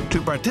down.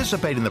 To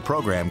participate in the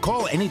program,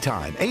 call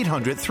anytime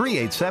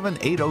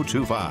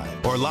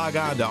 800-387-8025 or log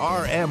on to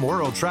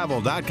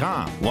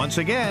rmworldtravel.com. Once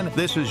again,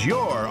 this is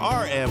your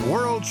RM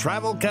World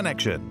Travel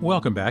Connection.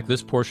 Welcome back.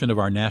 This portion of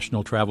our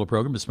national travel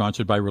program is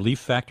sponsored by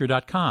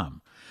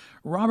ReliefFactor.com.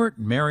 Robert,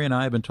 Mary, and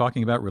I have been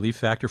talking about Relief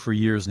Factor for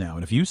years now,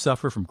 and if you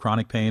suffer from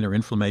chronic pain or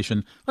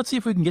inflammation, let's see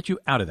if we can get you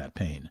out of that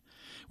pain.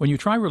 When you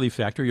try Relief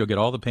Factor, you'll get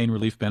all the pain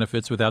relief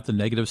benefits without the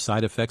negative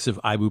side effects of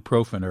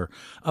ibuprofen or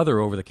other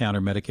over-the-counter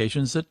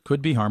medications that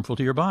could be harmful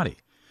to your body.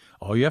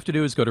 All you have to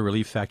do is go to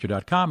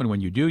ReliefFactor.com, and when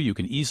you do, you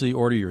can easily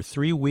order your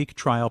 3-week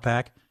trial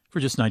pack for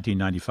just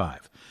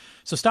 $19.95.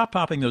 So stop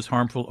popping those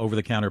harmful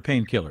over-the-counter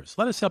painkillers.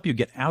 Let us help you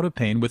get out of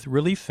pain with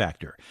Relief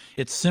Factor.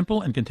 It's simple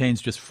and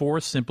contains just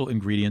 4 simple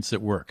ingredients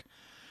that work.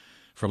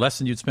 For less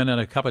than you'd spend on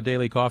a cup of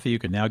daily coffee, you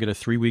can now get a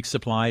 3-week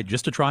supply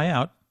just to try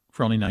out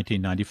for only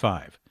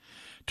 $19.95.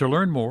 To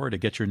learn more, to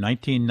get your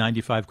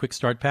 $19.95 Quick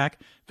Start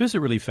Pack, visit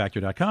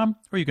ReliefFactor.com,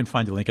 or you can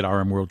find the link at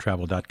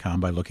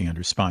rmworldtravel.com by looking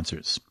under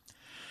sponsors.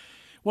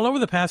 Well, over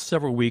the past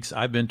several weeks,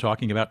 I've been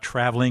talking about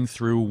traveling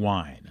through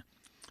wine.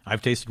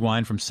 I've tasted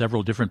wine from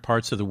several different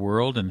parts of the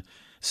world and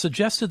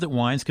suggested that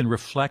wines can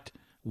reflect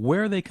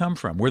where they come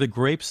from, where the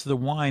grapes the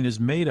wine is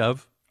made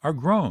of are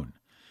grown.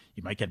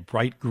 You might get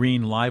bright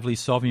green, lively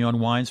Sauvignon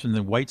wines from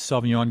the white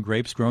Sauvignon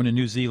grapes grown in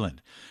New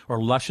Zealand,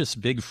 or luscious,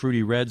 big,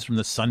 fruity reds from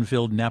the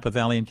sun-filled Napa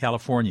Valley in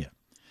California.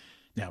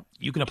 Now,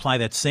 you can apply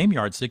that same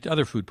yardstick to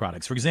other food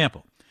products. For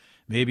example,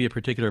 maybe a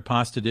particular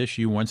pasta dish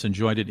you once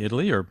enjoyed in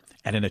Italy or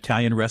at an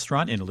Italian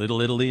restaurant in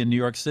Little Italy in New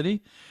York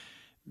City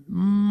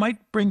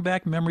might bring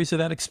back memories of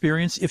that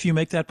experience if you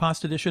make that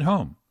pasta dish at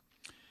home.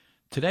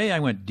 Today, I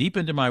went deep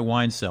into my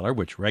wine cellar,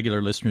 which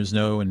regular listeners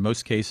know in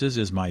most cases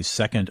is my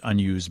second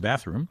unused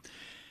bathroom,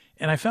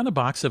 and I found a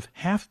box of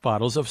half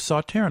bottles of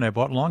Sauternes I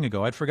bought long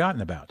ago I'd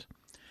forgotten about.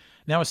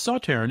 Now, a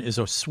Sauternes is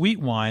a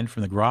sweet wine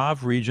from the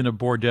Grave region of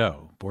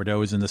Bordeaux.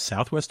 Bordeaux is in the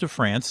southwest of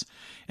France,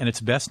 and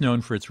it's best known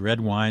for its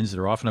red wines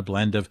that are often a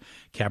blend of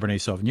Cabernet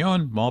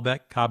Sauvignon,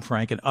 Malbec, Cab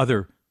Franc, and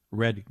other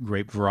red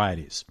grape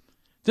varieties.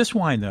 This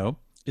wine, though,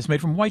 is made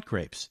from white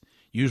grapes,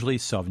 usually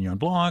Sauvignon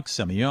Blanc,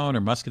 Semillon,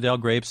 or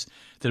Muscadel grapes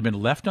that have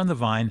been left on the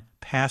vine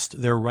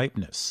past their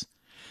ripeness.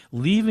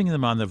 Leaving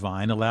them on the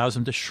vine allows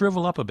them to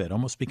shrivel up a bit,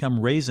 almost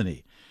become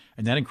raisiny,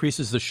 and that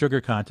increases the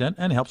sugar content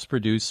and helps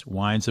produce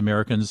wines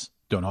Americans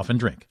don't often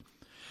drink.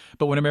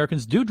 But when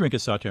Americans do drink a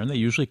Sauternes, they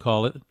usually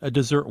call it a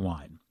dessert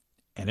wine.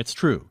 And it's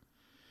true.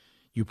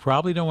 You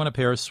probably don't want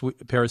to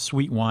pair a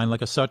sweet wine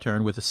like a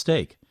Sauternes with a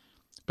steak,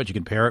 but you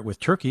can pair it with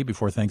turkey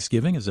before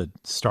Thanksgiving as a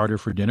starter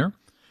for dinner,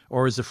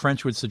 or as the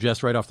French would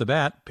suggest right off the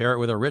bat, pair it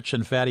with a rich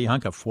and fatty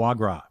hunk of foie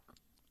gras.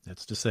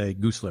 That's to say,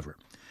 goose liver.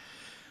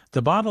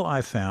 The bottle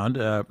I found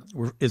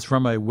is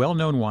from a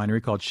well-known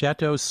winery called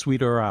Chateau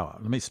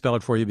Suiduraut. Let me spell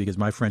it for you because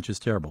my French is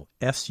terrible.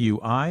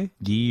 Suiduraut.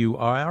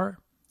 Suiduraut.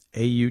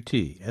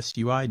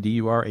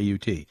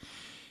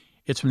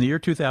 It's from the year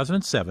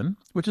 2007,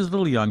 which is a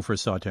little young for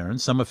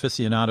Sauternes. Some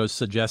aficionados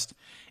suggest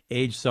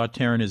aged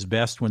Sauternes is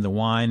best when the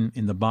wine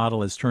in the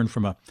bottle has turned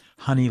from a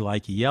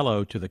honey-like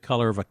yellow to the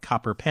color of a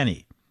copper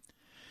penny.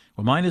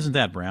 Well, mine isn't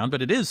that brown,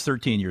 but it is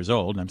 13 years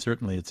old, and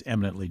it's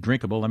eminently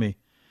drinkable. Let me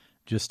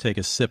just take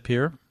a sip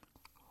here.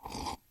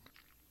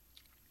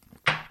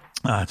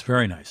 It's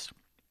very nice.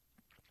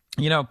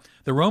 You know,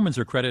 the Romans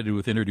are credited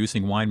with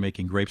introducing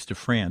winemaking grapes to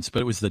France,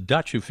 but it was the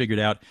Dutch who figured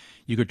out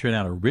you could turn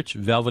out a rich,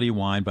 velvety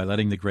wine by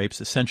letting the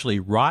grapes essentially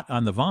rot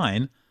on the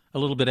vine a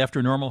little bit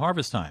after normal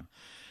harvest time.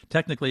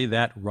 Technically,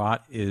 that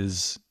rot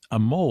is a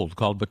mold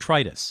called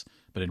botrytis,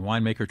 but in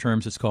winemaker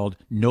terms, it's called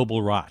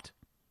noble rot.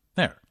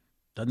 There.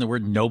 Doesn't the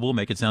word noble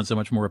make it sound so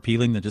much more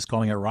appealing than just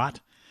calling it rot?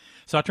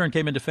 Sauternes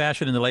came into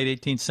fashion in the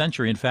late 18th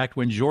century. In fact,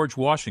 when George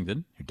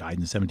Washington, who died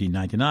in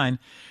 1799,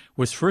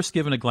 was first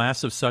given a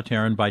glass of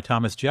Sauternes by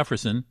Thomas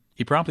Jefferson,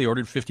 he promptly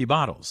ordered 50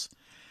 bottles.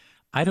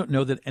 I don't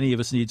know that any of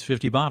us needs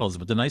 50 bottles,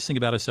 but the nice thing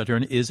about a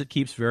Sauternes is it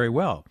keeps very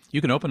well. You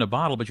can open a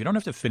bottle, but you don't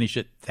have to finish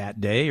it that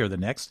day or the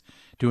next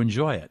to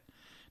enjoy it.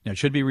 Now, it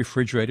should be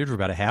refrigerated for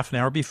about a half an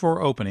hour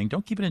before opening.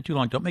 Don't keep it in too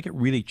long. Don't make it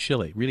really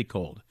chilly, really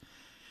cold.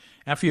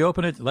 After you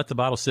open it, let the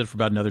bottle sit for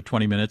about another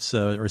 20 minutes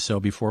or so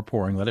before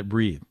pouring. Let it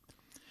breathe.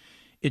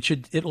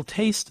 It'll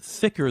taste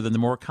thicker than the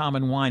more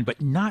common wine,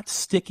 but not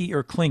sticky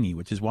or clingy,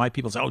 which is why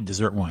people say, oh,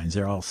 dessert wines,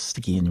 they're all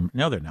sticky.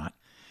 No, they're not.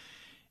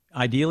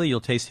 Ideally,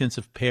 you'll taste hints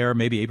of pear,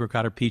 maybe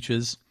apricot or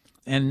peaches,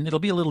 and it'll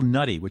be a little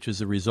nutty, which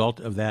is a result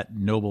of that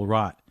noble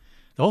rot.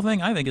 The whole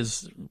thing, I think,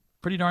 is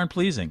pretty darn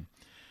pleasing.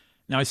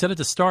 Now, I said at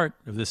the start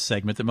of this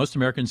segment that most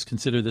Americans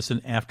consider this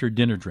an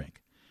after-dinner drink,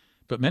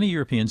 but many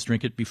Europeans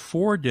drink it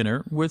before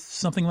dinner with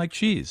something like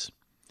cheese.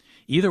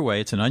 Either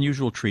way, it's an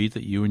unusual treat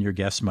that you and your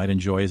guests might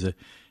enjoy as a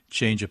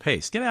change of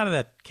pace. Get out of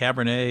that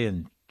Cabernet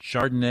and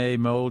Chardonnay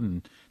mode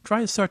and try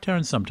a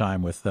Sauternes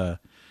sometime with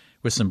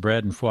some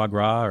bread and foie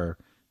gras, or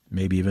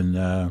maybe even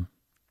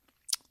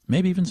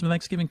some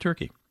Thanksgiving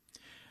turkey.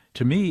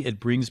 To me, it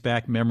brings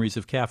back memories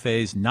of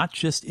cafes not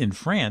just in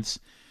France,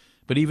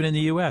 but even in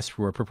the U.S.,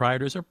 where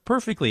proprietors are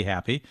perfectly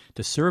happy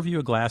to serve you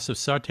a glass of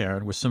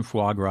Sauternes with some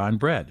foie gras and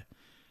bread.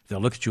 They'll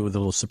look at you with a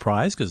little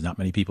surprise because not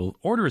many people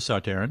order a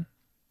Sauternes,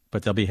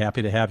 but they'll be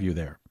happy to have you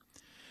there.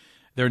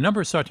 There are a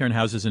number of Sauternes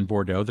houses in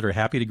Bordeaux that are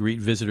happy to greet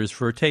visitors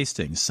for a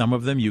tasting. Some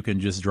of them you can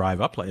just drive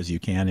up, as you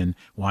can in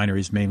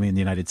wineries mainly in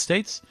the United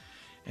States,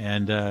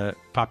 and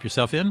pop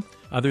yourself in.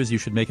 Others, you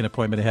should make an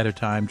appointment ahead of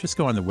time. Just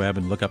go on the web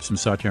and look up some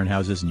Sauternes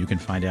houses, and you can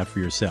find out for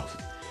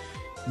yourself.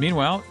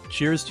 Meanwhile,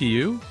 cheers to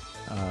you.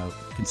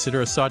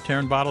 Consider a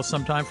Sauternes bottle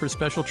sometime for a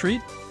special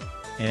treat,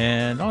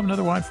 and I'll have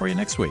another wine for you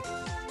next week.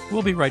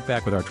 We'll be right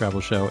back with our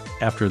travel show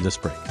after this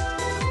break.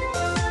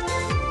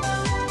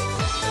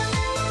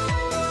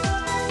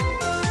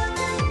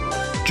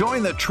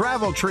 Join the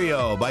Travel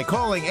Trio by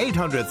calling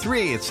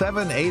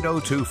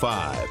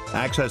 800-387-8025.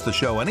 Access the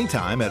show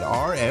anytime at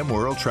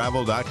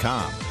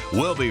RMWorldTravel.com.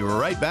 We'll be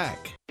right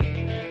back.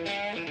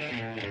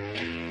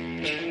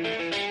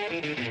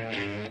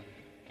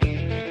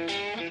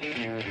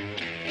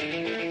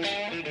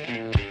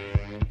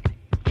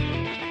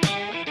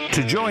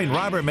 To join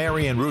Robert,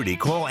 Mary, and Rudy,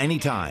 call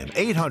anytime,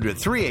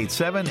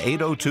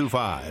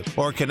 800-387-8025,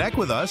 or connect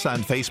with us on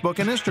Facebook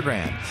and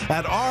Instagram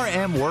at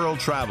RM World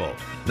Travel.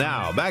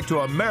 Now, back to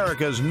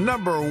America's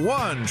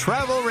 #1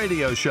 travel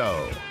radio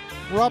show.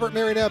 Robert,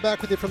 Mary, now back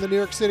with you from the New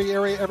York City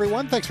area,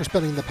 everyone. Thanks for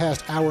spending the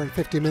past hour and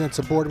 50 minutes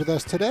aboard with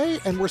us today,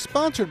 and we're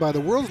sponsored by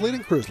the world's leading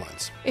cruise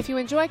lines. If you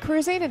enjoy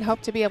cruising and hope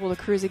to be able to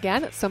cruise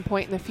again at some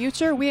point in the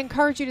future, we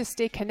encourage you to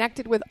stay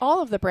connected with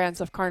all of the brands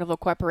of Carnival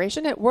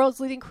Corporation at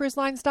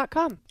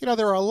worldsleadingcruiselines.com. You know,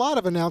 there are a lot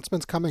of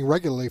announcements coming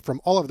regularly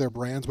from all of their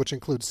brands, which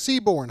include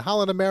Seabourn,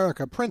 Holland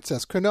America,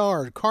 Princess,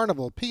 Cunard,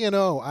 Carnival,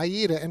 P&O,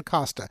 AIDA, and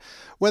Costa.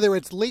 Whether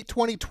it's late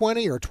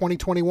 2020 or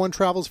 2021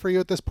 travels for you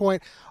at this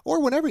point,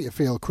 or whenever you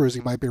feel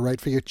cruising might be right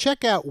for you.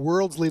 Check out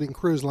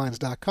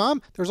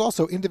worldsleadingcruiselines.com. There's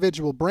also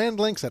individual brand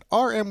links at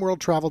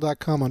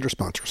rmworldtravel.com under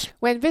sponsors.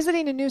 When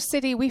visiting a new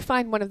city, we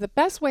find one of the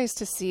best ways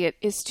to see it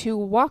is to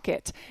walk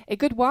it. A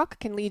good walk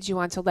can lead you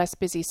onto less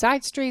busy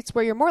side streets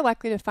where you're more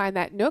likely to find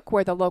that nook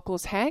where the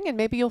locals hang, and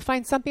maybe you'll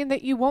find something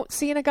that you won't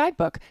see in a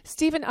guidebook.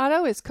 Stephen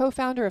Otto is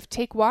co-founder of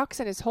Take Walks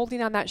and is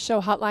holding on that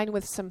show hotline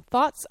with some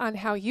thoughts on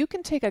how you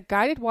can take a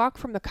guided walk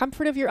from the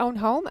comfort of your own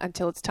home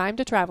until it's time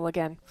to travel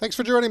again. Thanks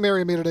for joining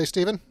Mary and me today,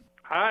 Stephen.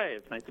 Hi,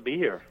 it's nice to be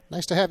here.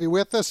 Nice to have you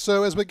with us.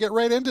 So as we get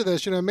right into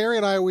this, Mary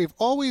and I, we've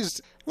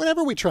always,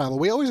 whenever we travel,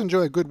 we always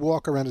enjoy a good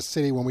walk around a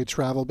city when we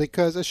travel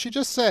because, as she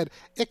just said,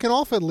 it can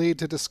often lead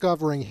to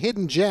discovering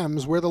hidden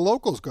gems where the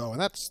locals go, and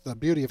that's the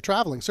beauty of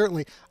traveling,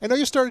 certainly. I know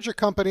you started your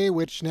company,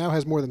 which now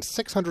has more than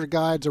 600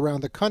 guides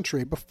around the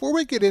country. Before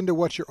we get into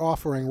what you're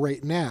offering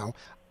right now,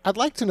 I'd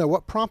like to know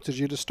what prompted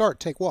you to start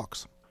Take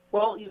Walks.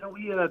 Well,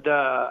 we had,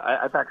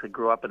 I've actually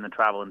grew up in the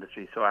travel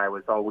industry, so I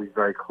was always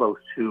very close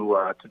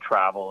to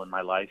travel in my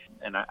life.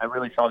 And I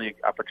really saw the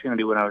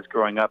opportunity when I was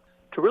growing up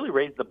to really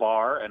raise the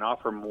bar and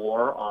offer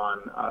more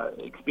on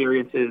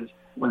experiences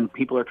when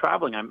people are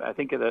traveling. I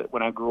think that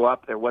when I grew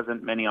up, there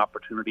wasn't many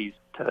opportunities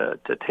to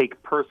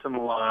take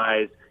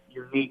personalized,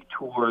 unique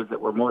tours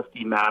that were more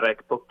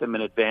thematic, book them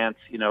in advance.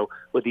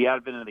 With the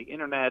advent of the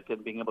internet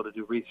and being able to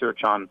do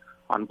research on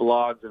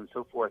blogs and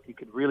so forth, you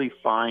could really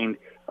find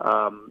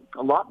a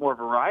lot more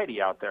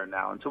variety out there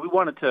now. And so we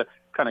wanted to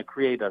kind of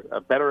create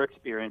a better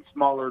experience,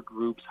 smaller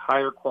groups,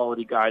 higher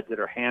quality guides that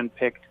are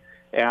handpicked,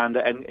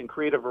 and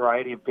create a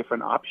variety of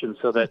different options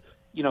so that,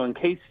 in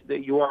case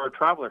that you are a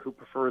traveler who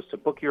prefers to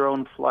book your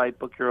own flight,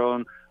 book your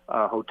own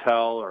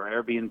hotel or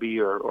Airbnb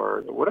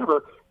or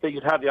whatever, that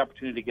you'd have the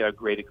opportunity to get a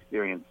great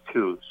experience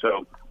too.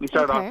 So we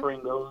started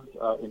offering those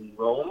in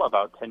Rome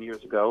about 10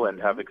 years ago and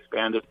have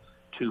expanded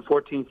to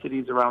 14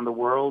 cities around the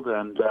world,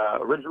 and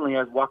originally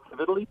as Walks of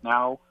Italy,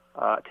 now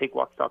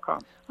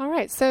takewalks.com. All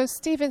right. So,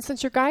 Stephen,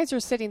 since your guides are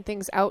sitting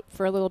things out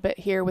for a little bit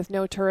here with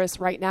no tourists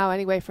right now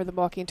anyway for the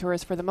walking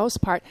tourists for the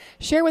most part,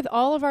 share with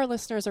all of our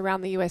listeners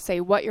around the USA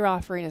what you're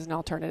offering as an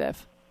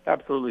alternative.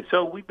 Absolutely.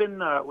 So we've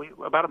been,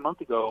 about a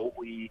month ago,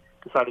 we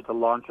decided to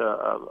launch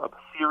a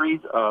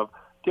series of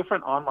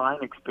different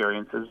online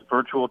experiences,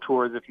 virtual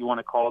tours if you want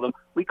to call them.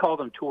 We call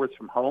them tours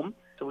from home.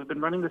 So we've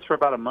been running this for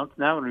about a month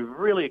now, and we've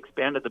really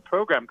expanded the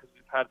program because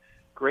we've had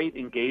great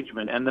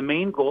engagement. And the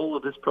main goal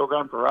of this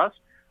program for us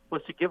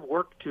was to give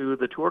work to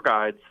the tour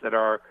guides that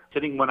are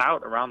sitting one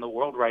out around the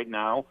world right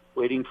now,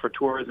 waiting for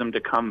tourism to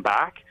come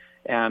back.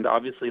 And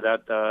obviously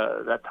that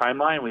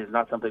timeline is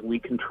not something we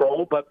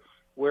control, but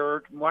we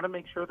want to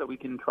make sure that we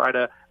can try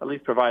to at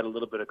least provide a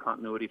little bit of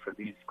continuity for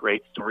these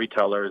great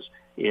storytellers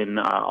in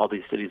all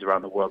these cities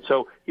around the world.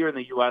 So here in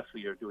the U.S.,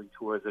 we are doing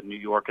tours in New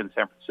York and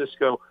San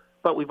Francisco,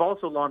 but we've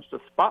also launched a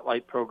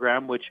Spotlight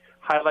program, which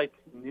highlights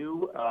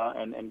new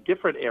and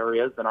different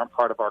areas that aren't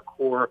part of our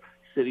core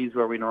cities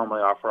where we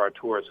normally offer our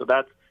tours. So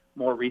that's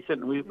more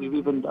recent. We've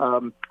even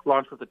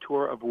launched with a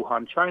tour of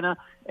Wuhan, China,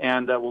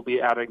 and we'll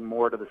be adding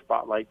more to the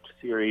Spotlight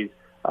series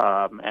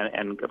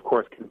and of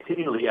course,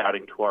 continually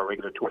adding to our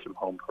regular Tours from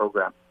Home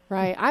program.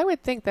 Right. I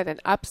would think that an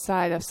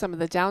upside of some of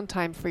the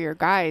downtime for your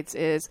guides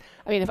is,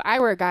 if I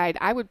were a guide,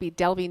 I would be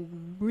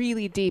delving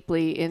really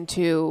deeply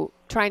into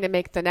trying to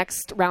make the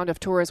next round of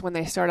tours when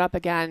they start up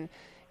again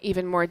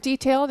even more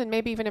detailed and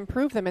maybe even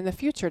improve them in the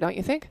future, don't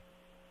you think?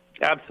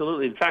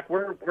 Absolutely. In fact,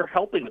 we're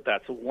helping with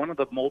that. So one of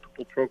the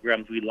multiple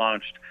programs we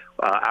launched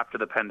after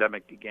the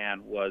pandemic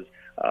began was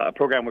a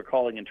program we're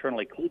calling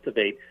internally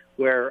Cultivate,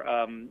 where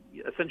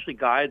essentially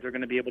guides are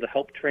going to be able to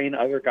help train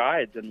other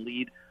guides and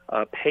lead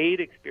paid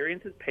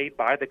experiences paid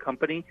by the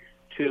company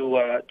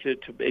to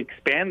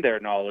expand their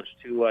knowledge,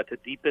 to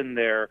deepen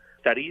their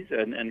studies,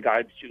 and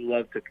guides do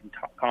love to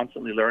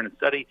constantly learn and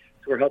study.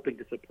 So we're helping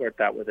to support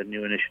that with a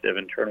new initiative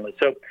internally.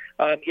 So,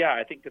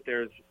 I think that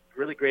there's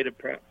really great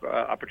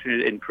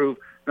opportunity to improve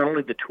not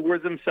only the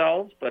tours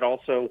themselves, but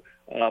also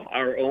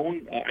our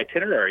own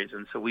itineraries.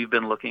 And so we've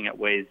been looking at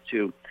ways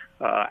to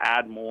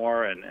add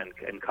more and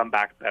come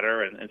back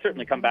better and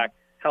certainly come back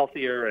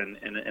healthier and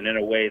in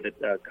a way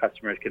that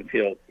customers can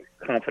feel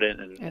confident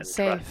and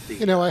safe.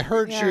 trust. I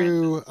heard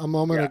you a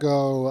moment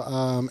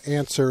ago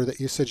answer that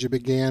you said you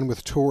began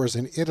with tours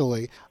in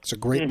Italy. It's a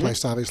great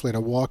place, obviously, to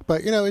walk.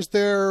 But, is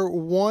there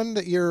one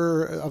that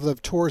of the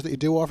tours that you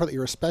do offer that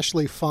you're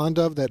especially fond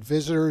of that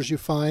visitors you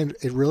find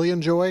really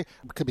enjoy?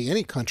 It could be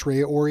any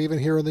country or even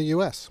here in the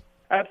U.S.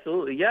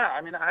 Absolutely, yeah.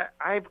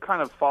 I've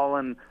kind of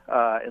fallen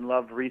in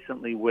love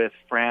recently with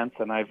France,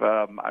 and I've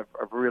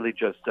really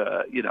just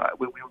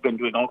we've been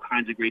doing all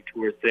kinds of great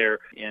tours there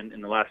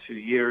in the last few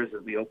years.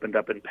 We opened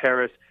up in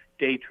Paris,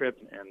 day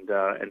trips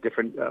and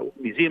different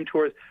museum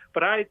tours.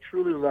 But I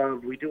truly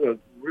love. We do a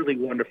really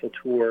wonderful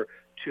tour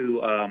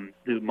to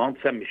the Mont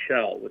Saint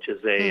Michel, which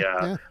is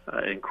a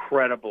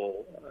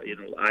incredible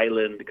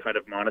island kind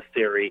of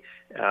monastery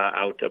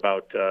out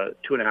about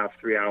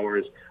 2.5-3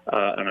 hours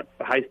on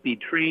a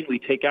high-speed train. We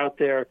take out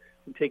there.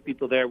 and take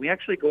people there. We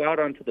actually go out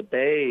onto the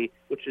bay,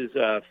 which is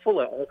full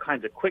of all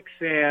kinds of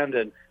quicksand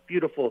and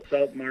beautiful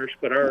salt marsh,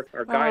 but our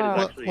guide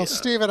is actually... Well,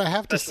 Stephen, I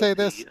have to say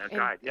this.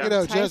 Guide, yeah. You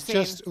know,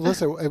 just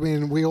listen, I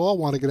mean, we all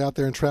want to get out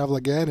there and travel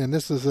again, and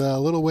this is a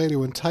little way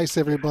to entice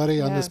everybody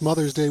on this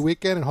Mother's Day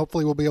weekend, and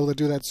hopefully we'll be able to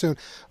do that soon.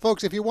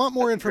 Folks, if you want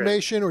more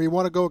information or you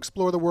want to go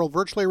explore the world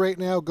virtually right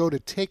now, go to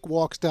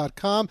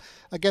takewalks.com.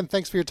 Again,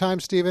 thanks for your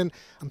time, Stephen.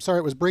 I'm sorry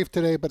it was brief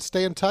today, but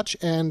stay in touch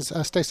and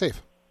stay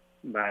safe.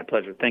 My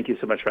pleasure. Thank you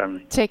so much for having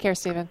me. Take care,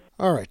 Stephen.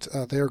 All right,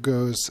 there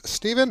goes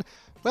Stephen.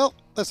 Well,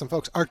 listen,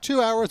 folks, our 2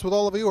 hours with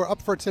all of you are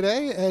up for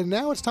today, and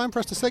now it's time for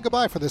us to say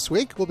goodbye for this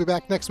week. We'll be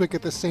back next week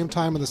at the same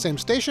time on the same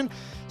station.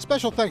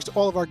 Special thanks to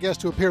all of our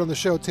guests who appeared on the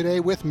show today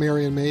with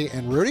Mary and me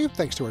and Rudy.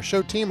 Thanks to our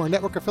show team, our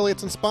network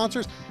affiliates and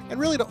sponsors, and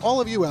really to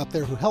all of you out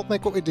there who help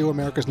make what we do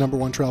America's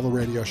 #1 travel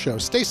radio show.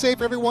 Stay safe,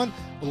 everyone.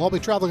 We'll all be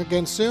traveling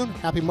again soon.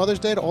 Happy Mother's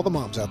Day to all the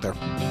moms out there.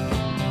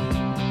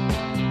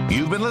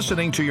 You've been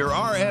listening to your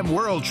RM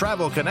World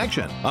Travel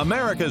Connection,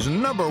 America's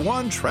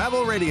 #1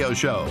 travel radio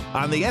show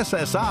on the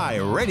SSI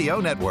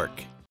Radio Network.